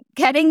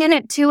 Getting in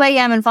at 2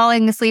 a.m. and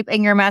falling asleep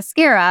in your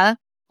mascara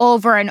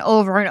over and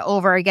over and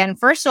over again,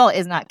 first of all,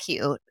 is not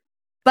cute.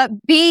 But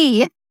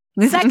B,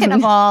 second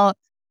of all,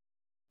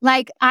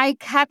 I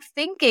kept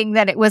thinking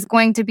that it was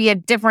going to be a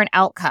different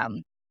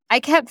outcome. I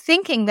kept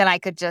thinking that I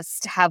could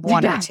just have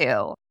 1 or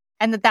 2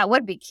 and that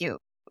would be cute.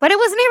 But it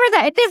was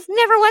never that. It just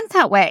never went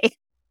that way.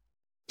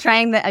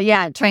 Trying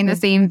the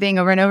same thing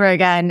over and over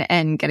again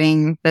and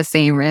getting the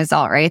same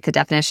result, right? The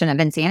definition of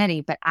insanity.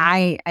 But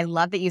I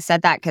love that you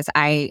said that, because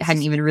I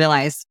hadn't even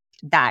realized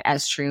that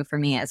as true for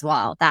me as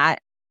well.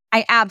 That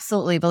I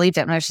absolutely believed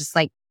it. And I was just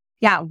like,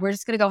 we're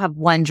just going to go have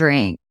 1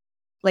 drink.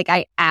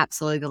 I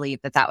absolutely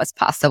believed that was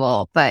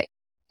possible. But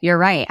you're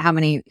right. How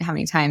many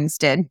times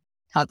did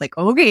I was like,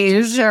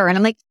 okay, sure. And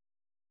I'm like,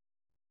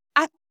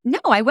 no,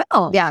 I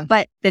will. Yeah.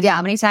 But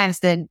how many times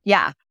did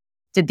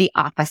the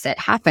opposite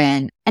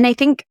happen? And I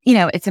think,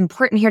 it's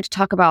important here to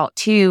talk about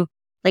too,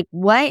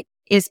 what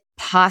is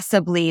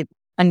possibly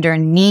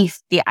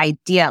underneath the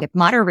idea. If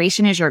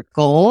moderation is your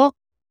goal,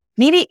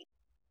 maybe,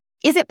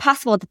 is it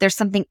possible that there's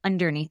something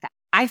underneath that?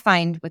 I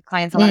find with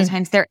clients a lot of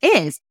times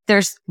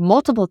there's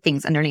multiple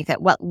things underneath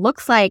it. What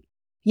looks like,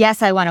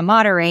 yes, I want to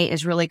moderate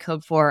is really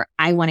code for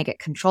I want to get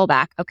control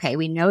back. Okay,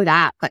 we know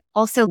that. But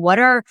also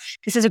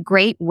this is a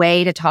great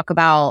way to talk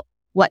about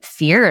what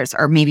fears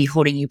are maybe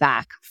holding you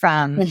back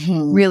from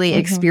really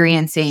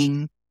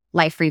experiencing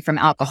life free from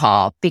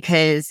alcohol.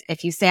 Because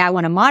if you say, I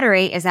want to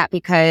moderate, is that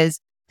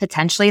because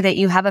potentially that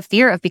you have a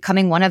fear of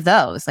becoming one of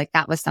those?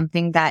 That was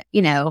something that,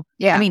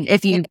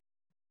 if you,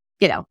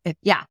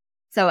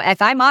 So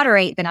if I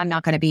moderate, then I'm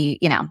not going to be,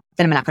 then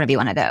I'm not going to be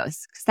one of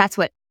those. Because that's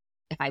what,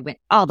 if I went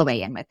all the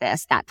way in with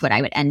this, that's what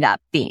I would end up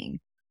being.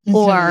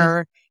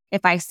 Or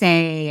if I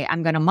say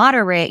I'm going to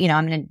moderate,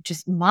 I'm going to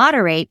just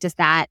moderate, does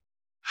that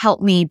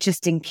help me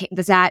just in case?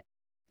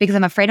 Because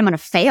I'm afraid I'm going to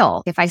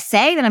fail. If I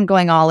say that I'm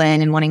going all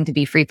in and wanting to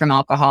be free from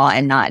alcohol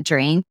and not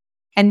drink,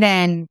 and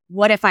then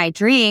what if I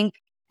drink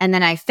and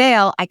then I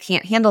fail? I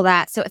can't handle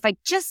that. So if I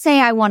just say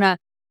I want to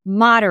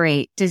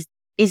moderate,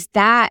 is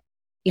that,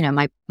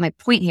 my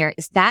point here,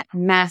 is that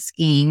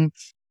masking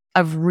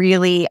of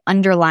really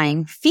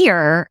underlying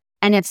fear?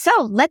 And if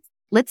so,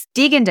 let's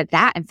dig into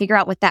that and figure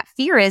out what that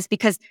fear is,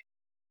 because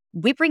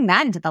we bring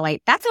that into the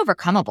light. That's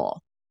overcomeable.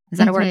 Is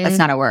that a word? That's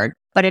not a word,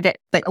 but it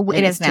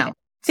is now.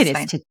 It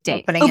is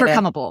today.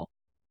 Overcomeable.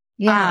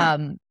 Yeah.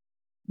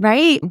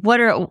 Right.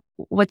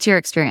 what's your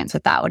experience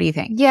with that? What do you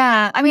think?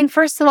 Yeah. I mean,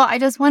 first of all, I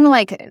just want to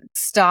like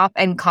stop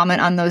and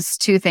comment on those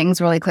two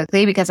things really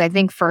quickly, because I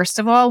think first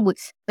of all,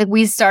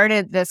 we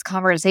started this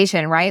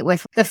conversation, right?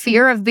 With the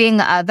fear of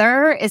being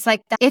other. It's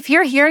like, if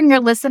you're here and you're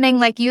listening,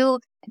 like you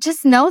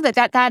just know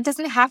that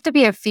doesn't have to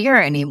be a fear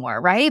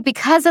anymore, right?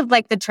 Because of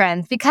like the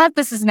trends, because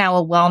this is now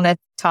a wellness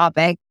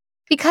topic,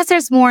 because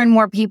there's more and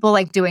more people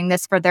like doing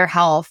this for their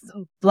health,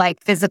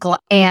 like physical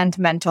and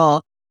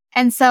mental.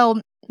 And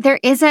so there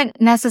isn't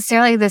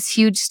necessarily this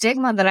huge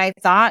stigma that I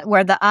thought,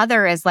 where the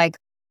other is like,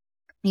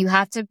 you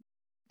have to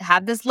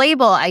have this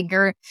label,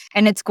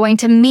 and it's going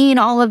to mean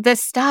all of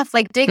this stuff.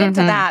 Like dig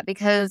into that,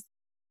 because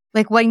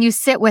like when you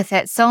sit with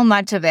it, so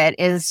much of it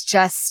is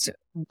just,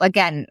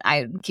 again,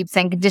 I keep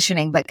saying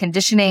conditioning, but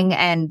conditioning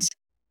and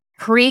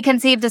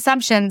preconceived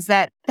assumptions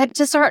that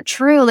just aren't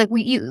true. Like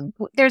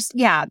there's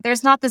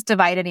not this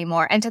divide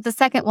anymore. And to the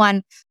second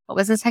one, what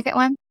was the second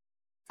one?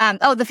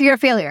 The fear of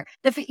failure.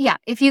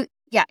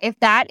 If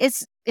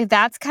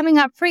that's coming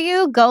up for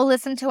you, go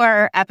listen to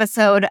our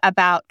episode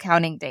about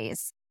counting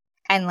days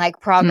and like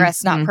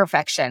progress, not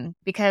perfection,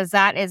 because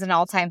that is an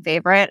all-time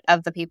favorite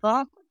of the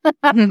people.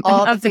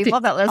 All the people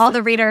that listen. All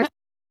the reader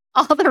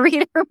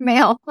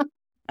mail.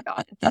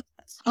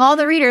 All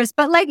the readers.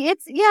 But like,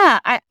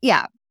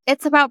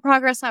 it's about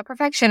progress, not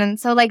perfection. And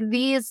so like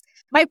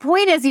my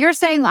point is, you're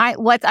saying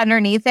what's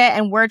underneath it,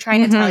 and we're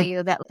trying to tell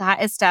you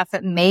that is stuff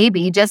that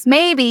maybe, just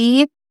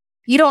maybe,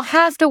 you don't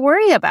have to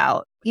worry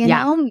about, you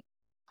know?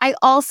 I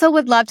also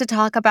would love to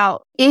talk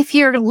about, if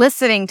you're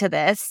listening to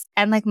this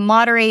and like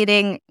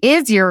moderating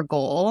is your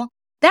goal,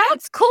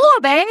 that's cool,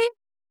 babe.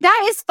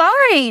 That is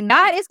fine.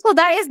 That is cool.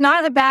 That is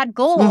not a bad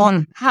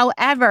goal.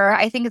 However,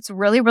 I think it's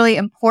really, really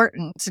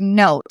important to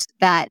note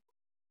that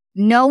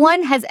no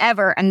one has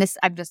ever, and this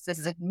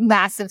is a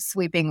massive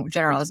sweeping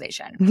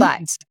generalization,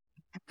 but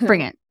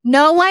bring it.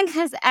 No one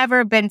has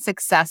ever been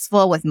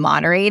successful with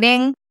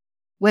moderating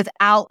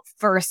without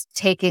first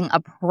taking a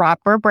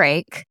proper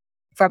break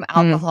from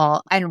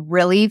alcohol and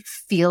really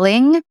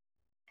feeling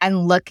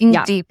and looking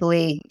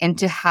deeply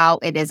into how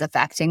it is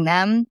affecting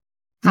them,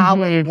 how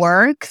it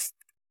works,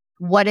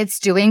 what it's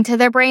doing to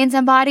their brains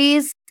and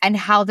bodies, and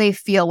how they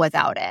feel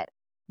without it.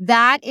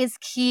 That is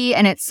key,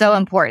 and it's so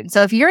important.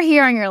 So if you're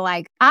here and you're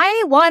like,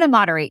 I want to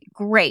moderate,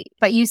 great,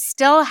 but you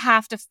still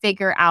have to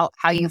figure out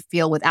how you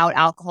feel without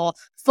alcohol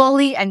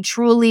fully and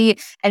truly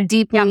and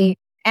deeply,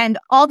 and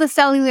all the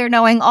cellular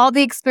knowing, all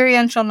the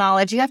experiential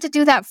knowledge. You have to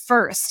do that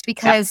first,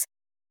 because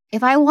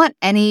if I want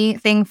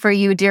anything for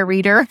you, dear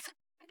reader,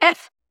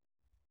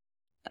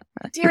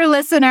 dear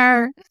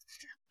listener,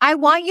 I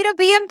want you to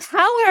be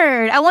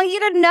empowered. I want you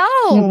to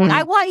know.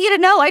 I want you to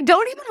know. I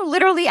don't even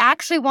literally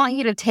actually want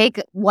you to take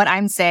what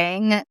I'm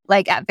saying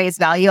like at face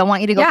value. I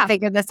want you to go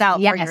figure this out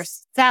for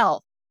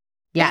yourself.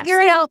 Figure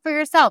it out for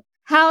yourself.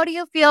 How do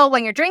you feel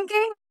when you're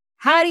drinking?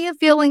 How do you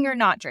feel when you're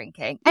not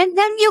drinking? And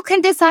then you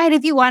can decide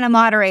if you want to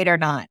moderate or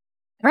not.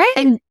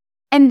 Right?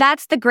 And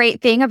that's the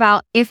great thing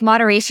about, if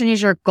moderation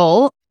is your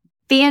goal,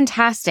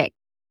 fantastic.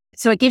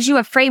 So it gives you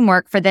a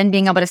framework for then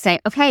being able to say,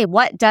 okay,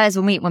 what does,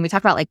 when we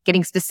talk about like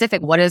getting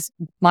specific, what does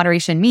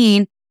moderation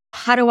mean?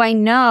 How do I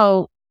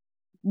know,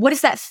 what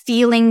is that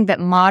feeling that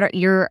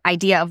your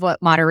idea of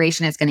what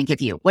moderation is going to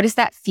give you? What is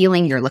that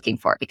feeling you're looking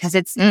for? Because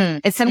it's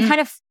some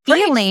kind of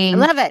feeling. I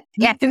love it.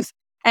 Yeah.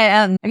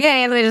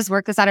 Okay, let me just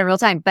work this out in real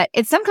time. But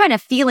it's some kind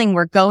of feeling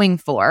we're going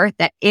for,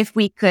 that if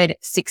we could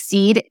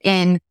succeed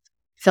in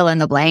fill in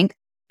the blank,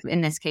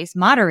 in this case,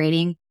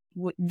 moderating,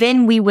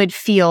 then we would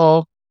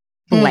feel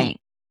blank.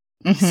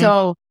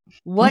 So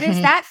what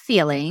is that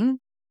feeling?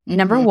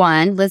 Number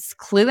one, let's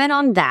clue in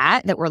on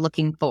that we're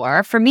looking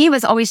for. For me, it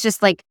was always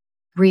just like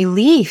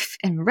relief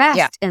and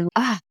rest and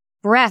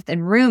breath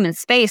and room and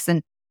space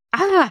and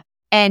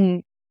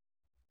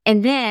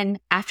then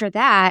after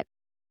that,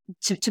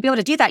 to be able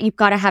to do that, you've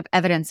got to have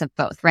evidence of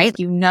both, right?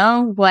 You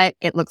know what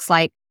it looks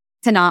like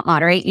to not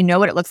moderate. You know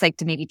what it looks like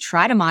to maybe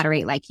try to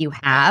moderate like you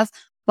have,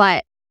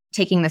 but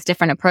taking this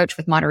different approach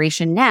with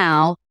moderation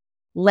now,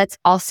 let's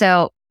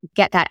also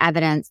get that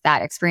evidence,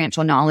 that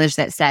experiential knowledge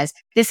that says,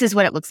 this is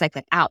what it looks like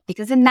without.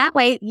 Because in that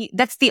way,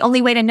 that's the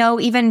only way to know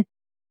even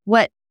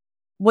what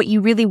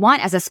you really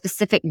want as a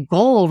specific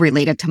goal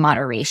related to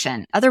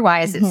moderation.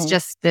 Otherwise, it's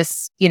just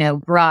this,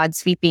 broad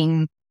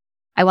sweeping,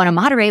 I want to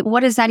moderate. What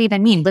does that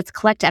even mean? Let's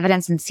collect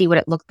evidence and see what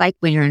it looked like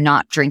when you're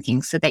not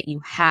drinking, so that you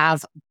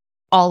have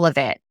all of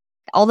that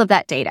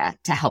data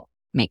to help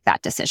make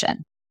that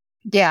decision.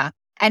 Yeah.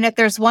 And if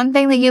there's one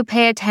thing that you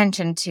pay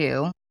attention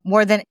to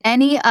more than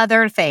any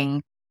other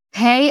thing,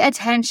 pay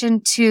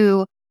attention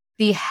to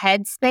the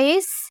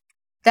headspace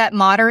that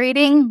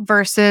moderating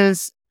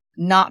versus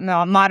not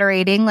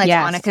moderating, like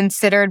on a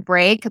considered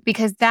break,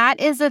 because that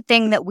is a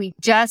thing that we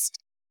just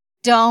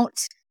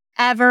don't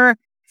ever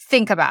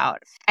think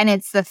about. And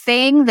it's the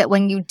thing that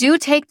when you do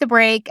take the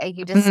break and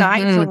you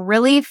decide to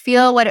really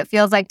feel what it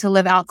feels like to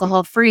live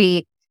alcohol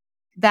free,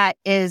 that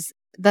is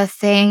the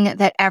thing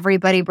that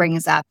everybody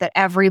brings up, that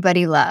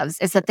everybody loves,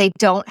 is that they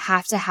don't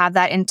have to have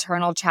that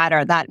internal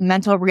chatter, that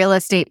mental real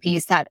estate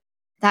piece, that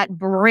that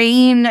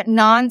brain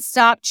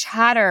nonstop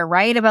chatter,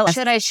 right? About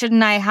should I,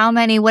 shouldn't I, how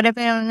many, what if,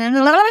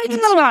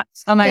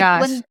 oh my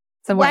gosh.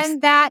 When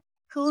that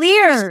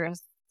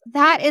clears,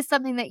 that is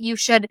something that you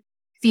should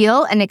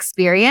feel and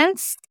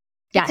experience.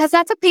 Yes. Because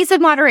that's a piece of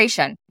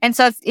moderation. And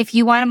so if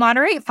you want to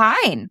moderate,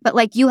 fine. But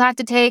like you have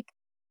to take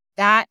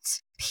that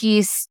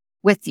piece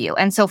with you.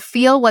 And so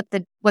feel what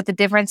the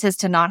difference is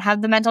to not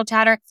have the mental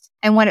chatter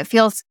and what it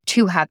feels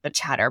to have the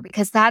chatter,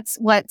 because that's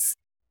what's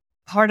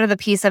part of the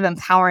piece of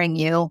empowering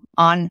you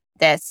on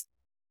this.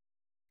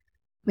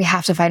 We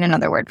have to find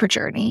another word for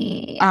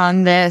journey.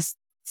 On this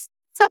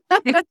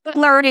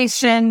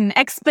exploration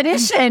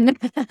expedition.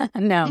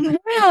 No,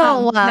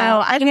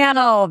 I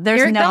know.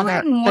 There's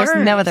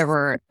no other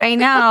word. I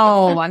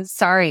know. I'm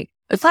sorry.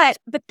 But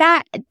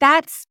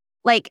that's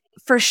like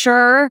for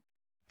sure.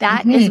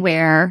 That is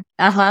where,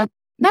 that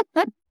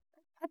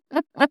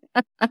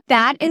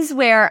is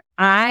where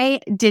I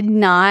did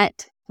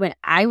not, when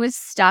I was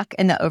stuck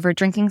in the over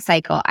drinking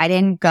cycle, I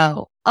didn't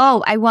go,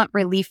 oh, I want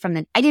relief from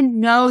I didn't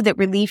know that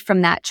relief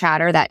from that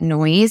chatter, that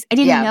noise. I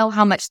didn't know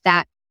how much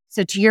that.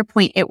 So to your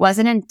point, it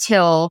wasn't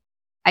until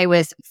I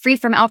was free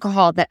from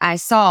alcohol that I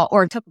saw,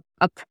 or took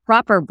a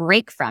proper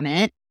break from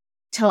it,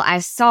 till I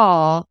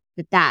saw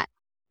that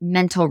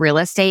mental real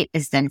estate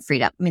is then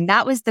freed up. I mean,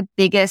 that was the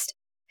biggest.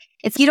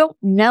 You don't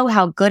know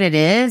how good it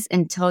is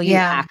until you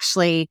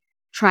actually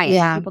try it.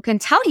 Yeah. People can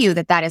tell you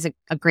that is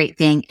a great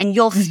thing, and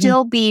you'll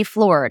still be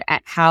floored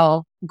at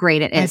how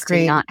great it is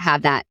to not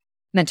have that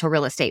mental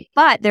real estate.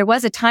 But there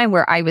was a time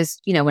where I was,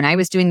 when I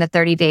was doing the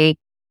 30-day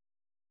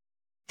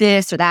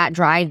this or that,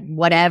 dry,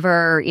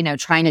 whatever,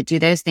 trying to do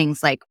those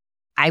things, like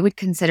I would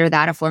consider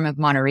that a form of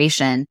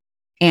moderation.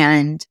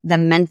 And the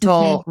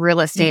mental real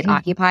estate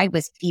occupied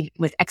was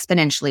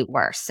exponentially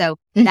worse. So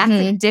that's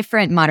a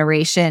different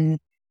moderation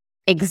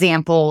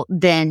example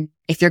than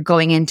if you're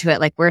going into it,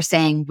 like we're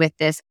saying with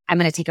this, I'm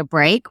going to take a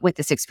break with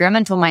this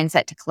experimental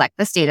mindset to collect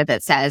this data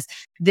that says,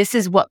 this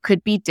is what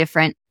could be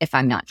different if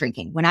I'm not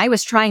drinking. When I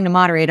was trying to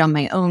moderate on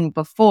my own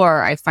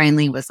before, I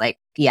finally was like,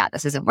 yeah,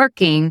 this isn't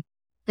working.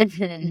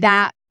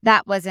 That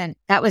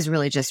was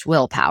really just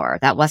willpower.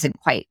 That wasn't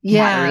quite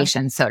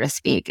moderation, so to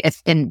speak,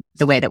 if in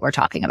the way that we're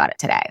talking about it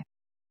today.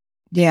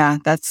 Yeah,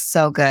 that's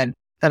so good.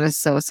 That is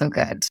so, so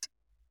good.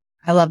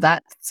 I love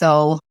that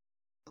so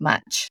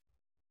much.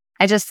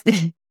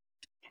 You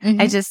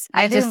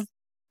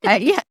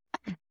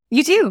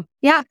do.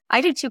 Yeah,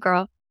 I do too,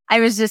 girl. I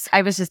was just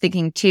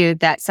thinking too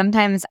that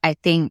sometimes I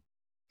think,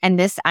 and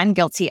this, I'm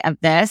guilty of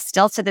this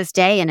still to this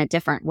day in a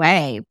different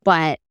way,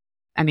 but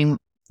I mean,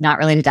 not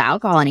related to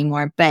alcohol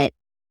anymore, but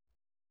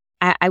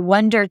I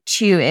wonder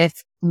too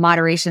if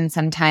moderation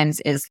sometimes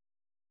is,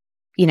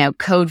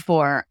 code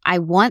for, I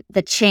want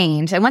the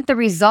change. I want the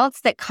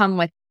results that come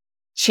with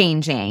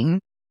changing.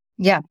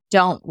 Yeah.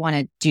 Don't want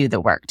to do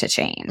the work to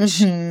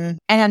change. And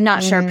I'm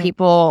not sure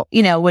people,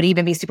 would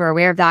even be super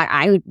aware of that.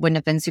 I wouldn't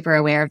have been super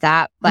aware of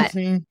that. But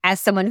as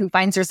someone who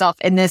finds herself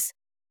in this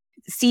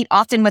seat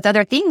often with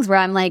other things where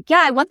I'm like,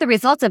 yeah, I want the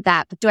results of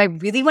that, but do I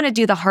really want to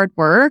do the hard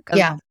work?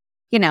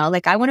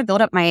 Like I want to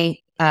build up my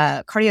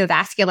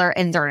cardiovascular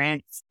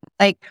endurance.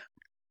 Like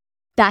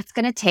that's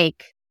going to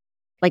take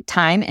like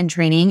time and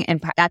training,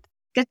 and that's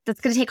going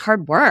to take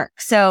hard work.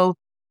 So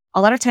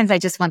a lot of times I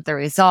just want the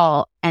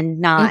result and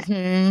not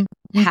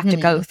have to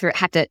go through,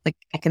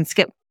 I can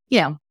skip,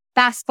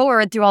 fast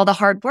forward through all the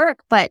hard work.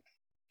 But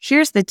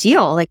here's the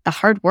deal. Like the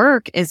hard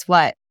work is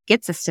what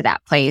gets us to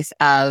that place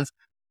of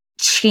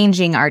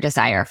changing our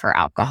desire for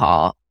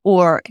alcohol,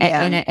 or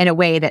in a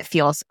way that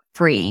feels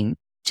freeing.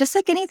 Just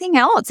like anything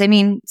else. I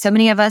mean, so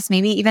many of us,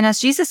 maybe even as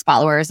Jesus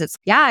followers, it's,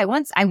 I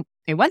want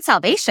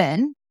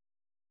salvation,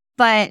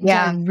 but do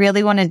I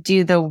really want to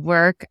do the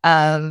work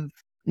of,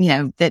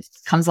 that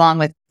comes along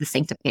with the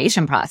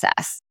sanctification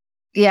process?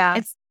 Yeah.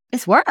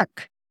 It's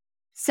work.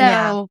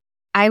 So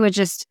I would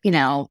just,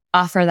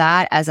 offer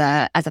that as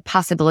a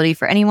possibility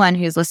for anyone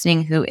who's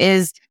listening, who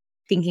is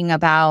thinking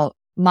about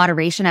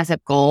moderation as a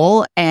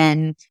goal.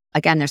 And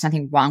again, there's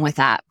nothing wrong with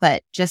that,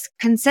 but just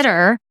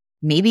consider,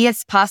 maybe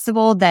it's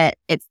possible that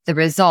it's the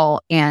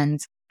result, and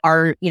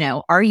are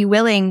you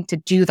willing to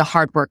do the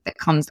hard work that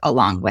comes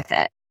along with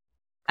it?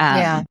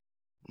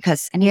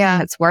 Because anything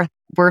that's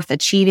worth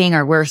achieving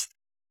or worth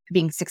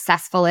being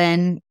successful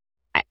in,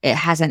 it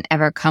hasn't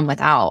ever come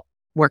without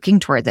working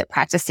towards it,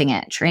 practicing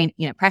it,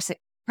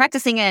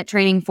 practicing it,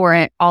 training for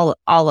it, all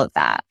of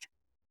that.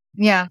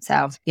 Yeah.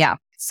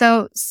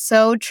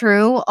 So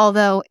true.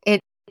 Although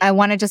I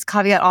want to just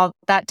caveat all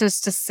that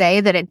just to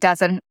say that it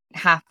doesn't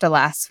have to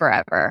last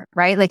forever,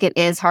 right? Like it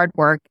is hard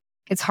work.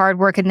 It's hard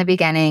work in the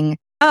beginning.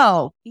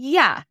 Oh,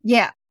 yeah.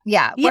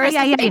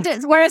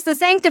 Whereas the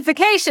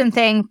sanctification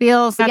thing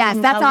feels that's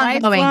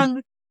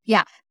ongoing.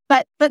 Yeah.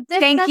 But this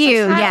thank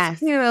you.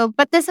 Yes.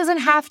 But this doesn't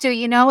have to,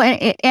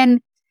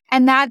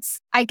 and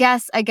that's, I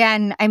guess,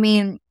 again, I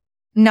mean,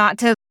 not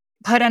to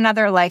put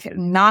another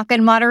knock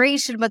in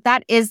moderation, but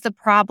that is the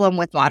problem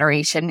with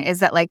moderation,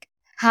 is that like,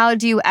 how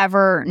do you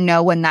ever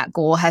know when that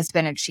goal has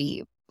been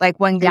achieved? Like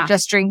when you're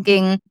just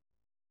drinking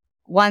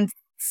once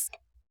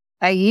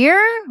a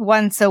year,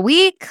 once a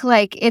week.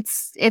 Like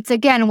it's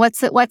again, what's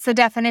the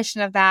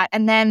definition of that?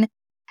 And then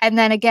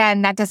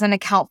again, that doesn't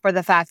account for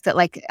the fact that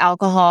like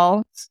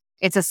alcohol,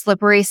 it's a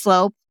slippery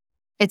slope.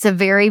 It's a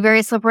very,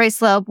 very slippery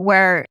slope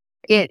where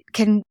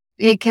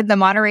the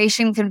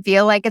moderation can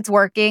feel like it's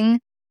working.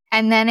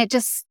 And then it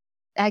just,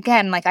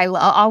 again, like I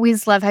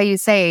always love how you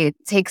say it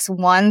takes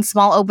one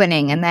small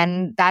opening and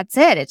then that's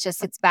it.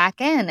 It's back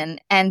in.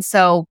 And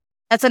so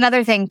that's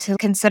another thing to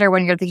consider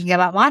when you're thinking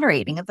about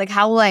moderating. It's like,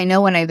 how will I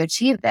know when I've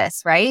achieved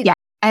this? Right. Yeah.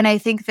 And I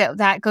think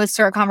that goes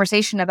to our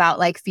conversation about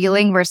like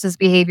feeling versus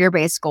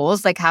behavior-based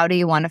goals. Like, how do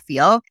you want to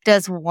feel?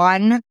 Does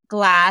one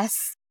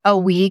glass a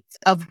week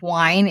of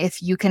wine,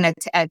 if you can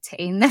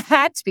attain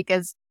that,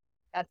 because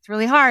that's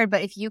really hard,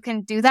 but if you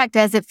can do that,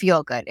 does it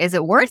feel good? Is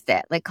it worth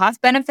it? Like cost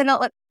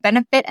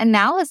benefit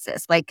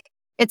analysis, like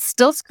it's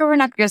still screwing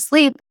up your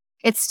sleep.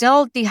 It's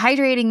still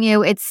dehydrating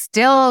you. It's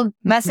still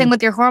messing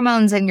with your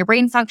hormones and your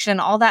brain function,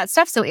 all that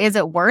stuff. So is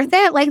it worth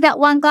it? Like that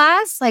one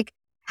glass, like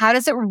how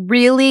does it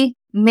really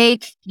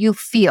make you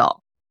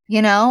feel,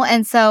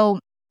 And so,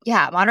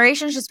 yeah,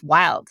 moderation is just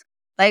wild.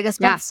 Like I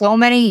spent so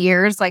many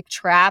years like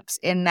trapped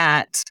in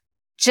that.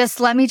 Just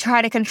let me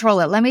try to control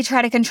it. Let me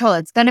try to control it.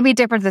 It's going to be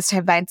different this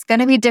time. It's going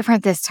to be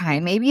different this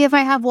time. Maybe if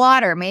I have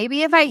water,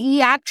 maybe if I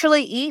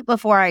actually eat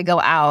before I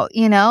go out,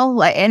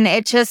 and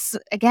it just,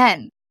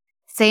 again,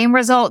 same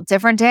result,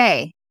 different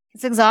day.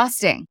 It's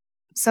exhausting.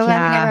 So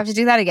glad we never have to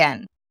do that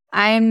again.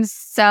 I'm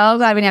so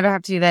glad we never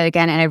have to do that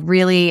again. And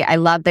I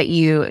love that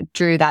you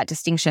drew that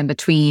distinction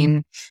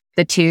between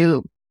the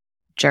two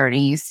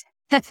journeys.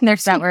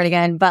 There's that word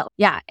again. But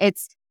yeah, it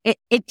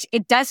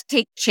does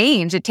take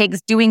change. It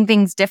takes doing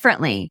things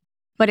differently,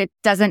 but it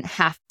doesn't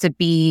have to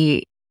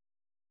be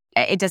hard.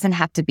 It doesn't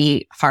have to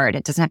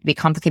be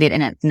complicated,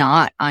 and it's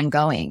not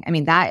ongoing. I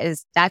mean,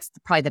 that's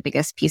probably the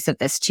biggest piece of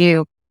this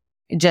too.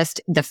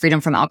 Just the freedom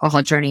from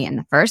alcohol journey in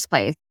the first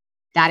place.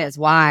 That is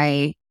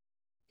why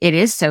it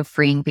is so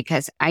freeing,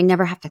 because I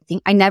never have to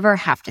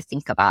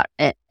think about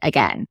it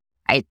again.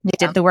 I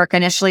did the work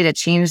initially to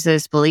change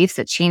those beliefs,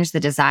 that change the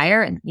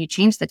desire, and you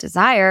change the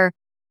desire,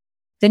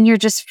 then you're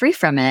just free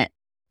from it.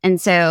 And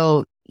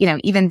so,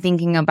 even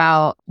thinking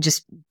about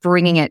just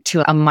bringing it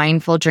to a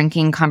mindful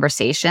drinking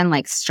conversation,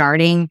 like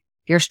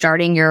you're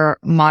starting your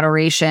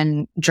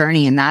moderation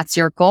journey, and that's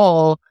your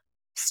goal.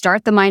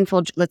 Start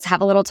let's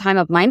have a little time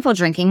of mindful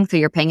drinking. So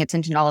you're paying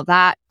attention to all of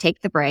that,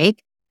 take the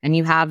break, and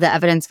you have the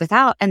evidence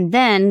without. And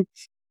then,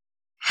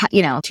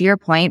 to your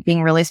point,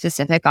 being really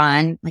specific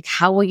on like,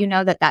 how will you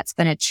know that that's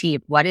been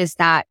achieved? What is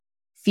that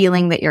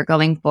feeling that you're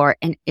going for?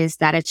 And is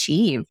that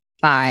achieved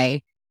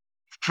by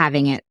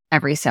having it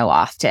every so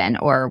often,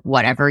 or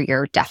whatever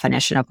your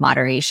definition of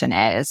moderation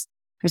is?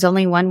 There's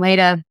only one way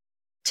to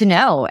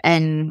know,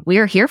 and we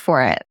are here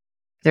for it.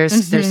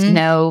 There's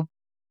no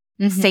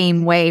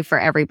same way for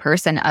every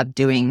person of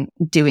doing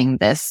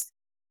this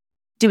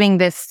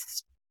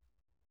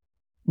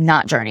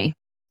not journey,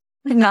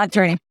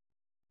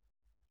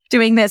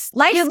 doing this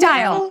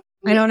lifestyle.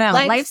 I don't know.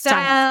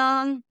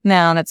 Lifestyle.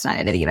 No, that's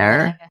not it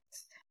either.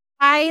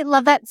 I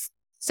love that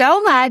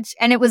so much.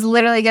 And it was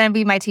literally going to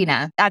be my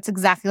Tina. That's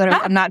exactly what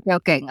I'm not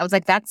joking. I was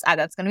like, that's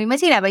going to be my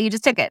Tina, but you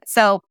just took it.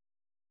 So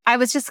I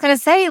was just going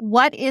to say,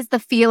 what is the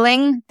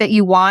feeling that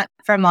you want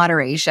from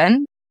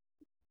moderation?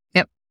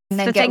 Yep.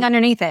 The thing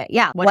underneath it.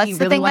 Yeah. What's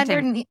the thing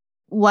underneath?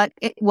 What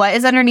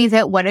is underneath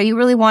it? What are you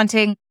really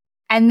wanting?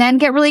 And then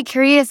get really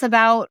curious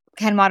about,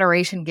 can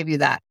moderation give you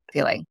that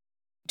feeling?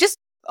 Just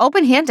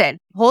open-handed.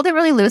 Hold it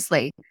really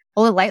loosely.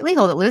 Hold it lightly.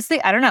 Hold it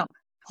loosely. I don't know.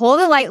 Hold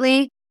it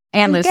lightly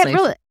and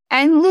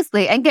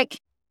loosely. And get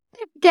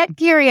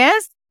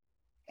curious,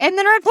 and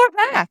then report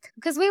back,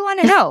 because we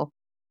want to know.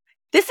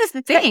 This is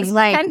the thing.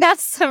 And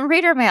that's some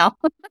reader mail.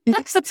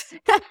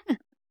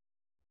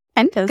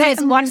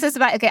 Guys, watch this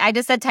okay, I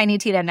just said tiny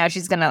Tina. Now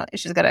she's gonna,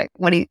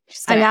 what do you,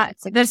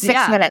 there's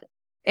 6 minutes.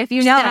 If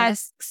you know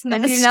us,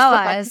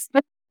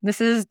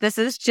 this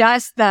is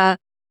just the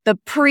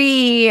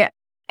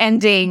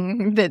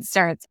pre-ending that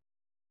starts.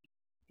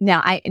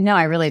 No,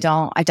 I really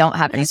don't. I don't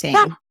have anything.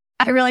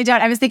 I really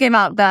don't. I was thinking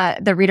about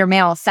the reader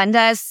mail. Send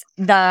us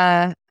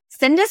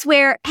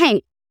where,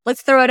 hey,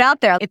 let's throw it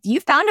out there. If you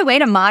found a way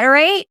to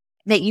moderate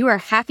that you are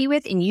happy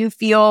with and you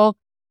feel,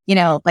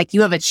 like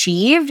you have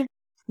achieved,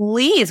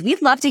 please,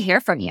 we'd love to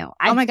hear from you.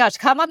 Oh my gosh,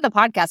 come on the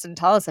podcast and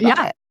tell us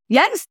about it.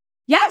 Yes.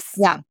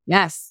 Yeah.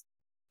 Yes.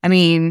 I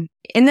mean,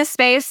 in this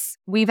space,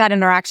 we've had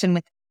interaction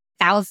with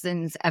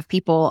thousands of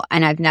people,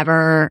 and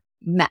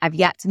I've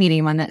yet to meet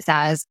anyone that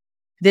says,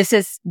 this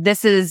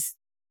is,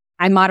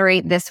 I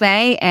moderate this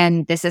way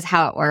and this is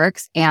how it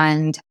works.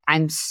 And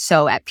I'm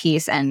so at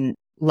peace and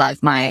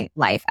love my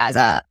life as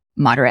a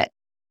moderate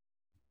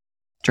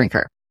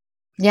drinker.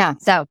 Yeah.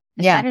 So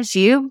if that is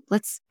you,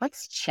 let's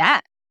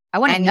chat. I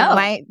want to know. You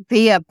might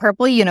be a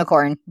purple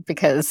unicorn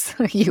because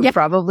you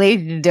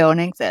probably don't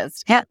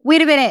exist. Yeah.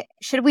 Wait a minute.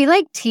 Should we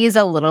tease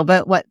a little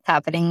bit what's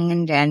happening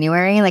in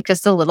January? Like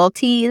just a little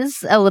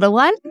tease, a little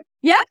one?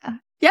 Yeah.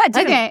 Yeah.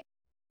 Okay.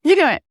 You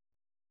do it.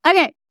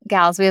 Okay.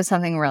 Gals, we have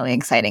something really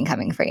exciting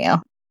coming for you.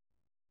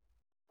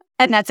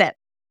 And that's it.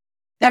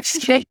 That's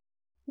just kidding.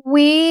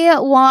 We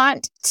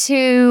want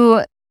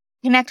to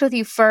connect with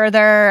you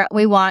further.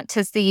 We want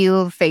to see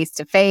you face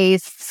to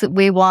face.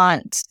 We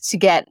want to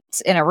get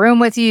in a room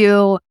with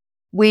you.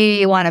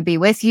 We want to be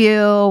with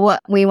you.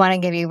 We want to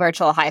give you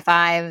virtual high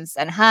fives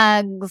and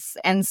hugs.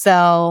 And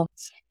so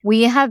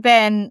we have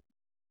been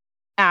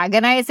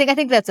agonizing. I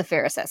think that's a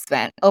fair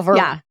assessment over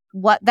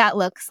what that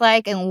looks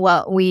like and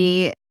what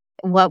we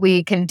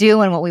can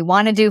do and what we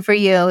want to do for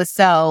you.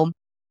 So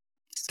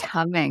it's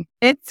coming.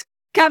 It's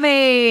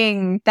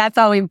coming. That's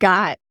all we've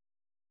got.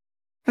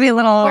 Maybe a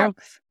little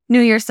New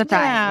Year's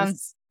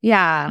surprise.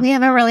 Yeah. We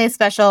have a really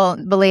special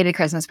belated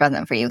Christmas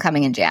present for you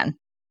coming in Jan.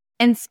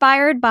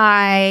 Inspired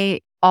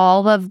by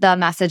all of the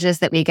messages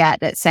that we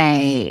get that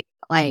say,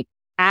 like,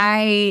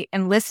 I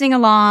am listening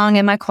along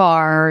in my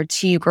car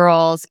to you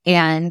girls,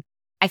 and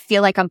I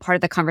feel like I'm part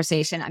of the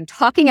conversation. I'm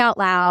talking out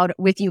loud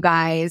with you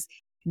guys.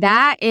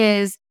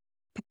 That's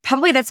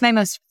my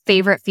most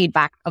favorite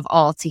feedback of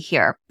all to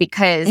hear,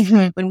 because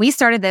when we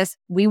started this,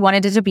 we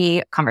wanted it to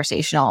be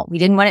conversational. We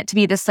didn't want it to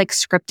be this like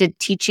scripted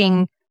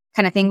teaching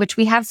kind of thing, which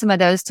we have some of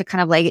those to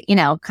kind of like,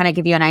 kind of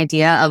give you an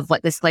idea of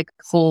what this like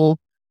whole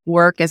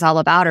work is all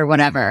about or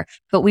whatever.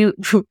 But we,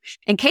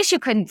 in case you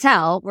couldn't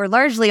tell, we're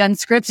largely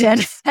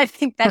unscripted. I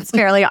think that's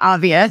fairly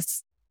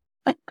obvious.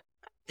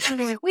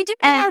 We do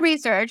our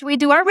research. We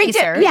do our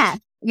research.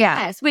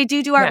 Yes, we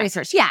do our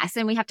research. Yes.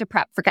 And we have to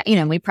prep for,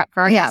 we prep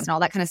for our guests and all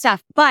that kind of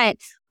stuff. But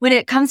when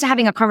it comes to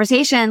having a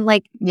conversation,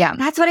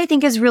 that's what I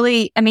think is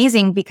really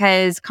amazing,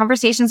 because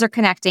conversations are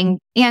connecting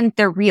and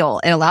they're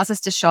real. It allows us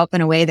to show up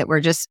in a way that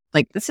we're just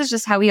like, this is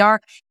just how we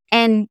are.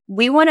 And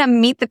we want to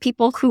meet the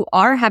people who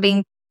are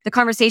having the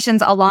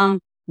conversations along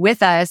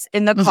with us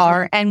in the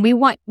car. And we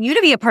want you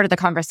to be a part of the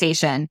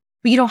conversation,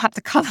 but you don't have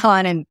to come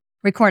on and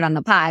record on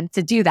the pod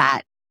to do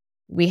that.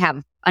 We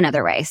have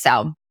another way.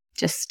 So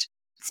just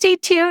stay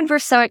tuned. We're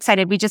so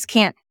excited. We just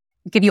can't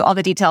give you all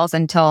the details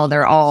until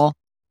they're all,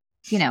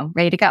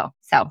 ready to go.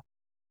 So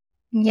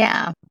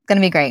yeah, going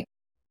to be great.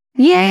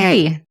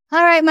 Yay.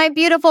 All right, my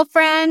beautiful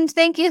friend.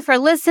 Thank you for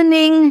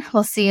listening.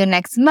 We'll see you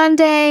next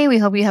Monday. We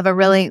hope you have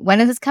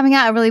when is this coming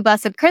out? A really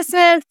blessed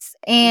Christmas.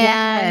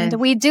 And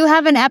we do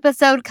have an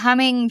episode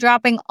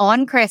dropping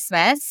on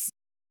Christmas.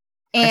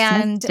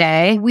 And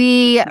Day.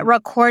 We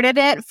recorded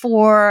it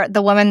for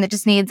the woman that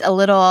just needs a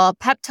little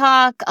pep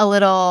talk,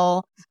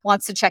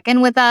 wants to check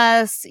in with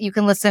us. You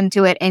can listen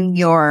to it in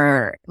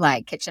your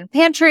kitchen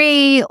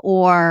pantry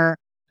or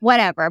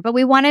whatever. But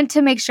we wanted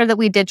to make sure that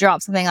we did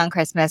drop something on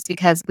Christmas,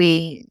 because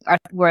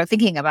we're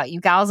thinking about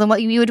you gals and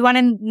what you would want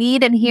to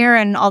need and hear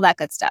and all that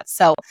good stuff.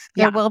 So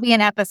there will be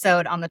an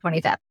episode on the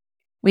 25th.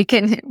 We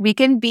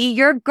can be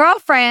your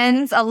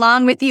girlfriends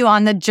along with you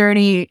on the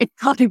journey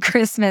on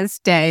Christmas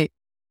Day.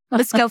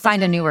 Let's go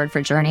find a new word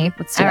for journey.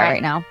 Let's do that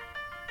right now.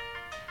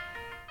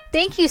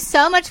 Thank you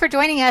so much for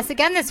joining us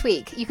again this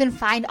week. You can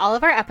find all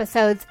of our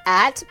episodes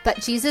at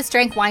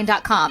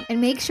butjesusdrankwine.com. And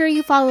make sure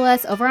you follow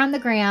us over on the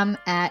gram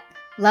at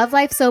Love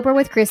Life Sober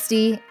with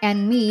Christy,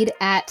 and Mead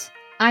at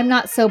I'm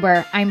Not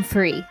Sober, I'm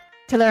Free.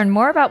 To learn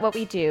more about what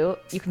we do,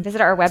 you can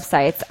visit our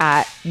websites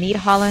at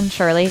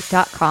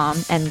meadhollandshirley.com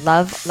and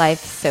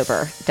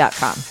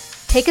lovelifesober.com.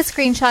 Take a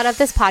screenshot of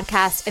this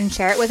podcast and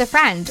share it with a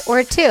friend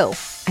or two.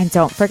 And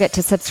don't forget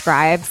to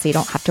subscribe so you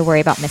don't have to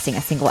worry about missing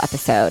a single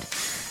episode.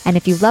 And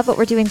if you love what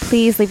we're doing,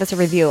 please leave us a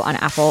review on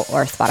Apple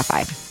or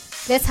Spotify.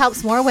 This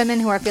helps more women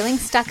who are feeling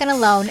stuck and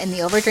alone in the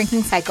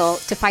overdrinking cycle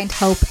to find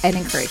hope and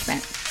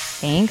encouragement.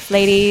 Thanks,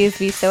 ladies.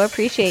 We so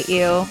appreciate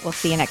you. We'll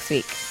see you next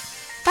week.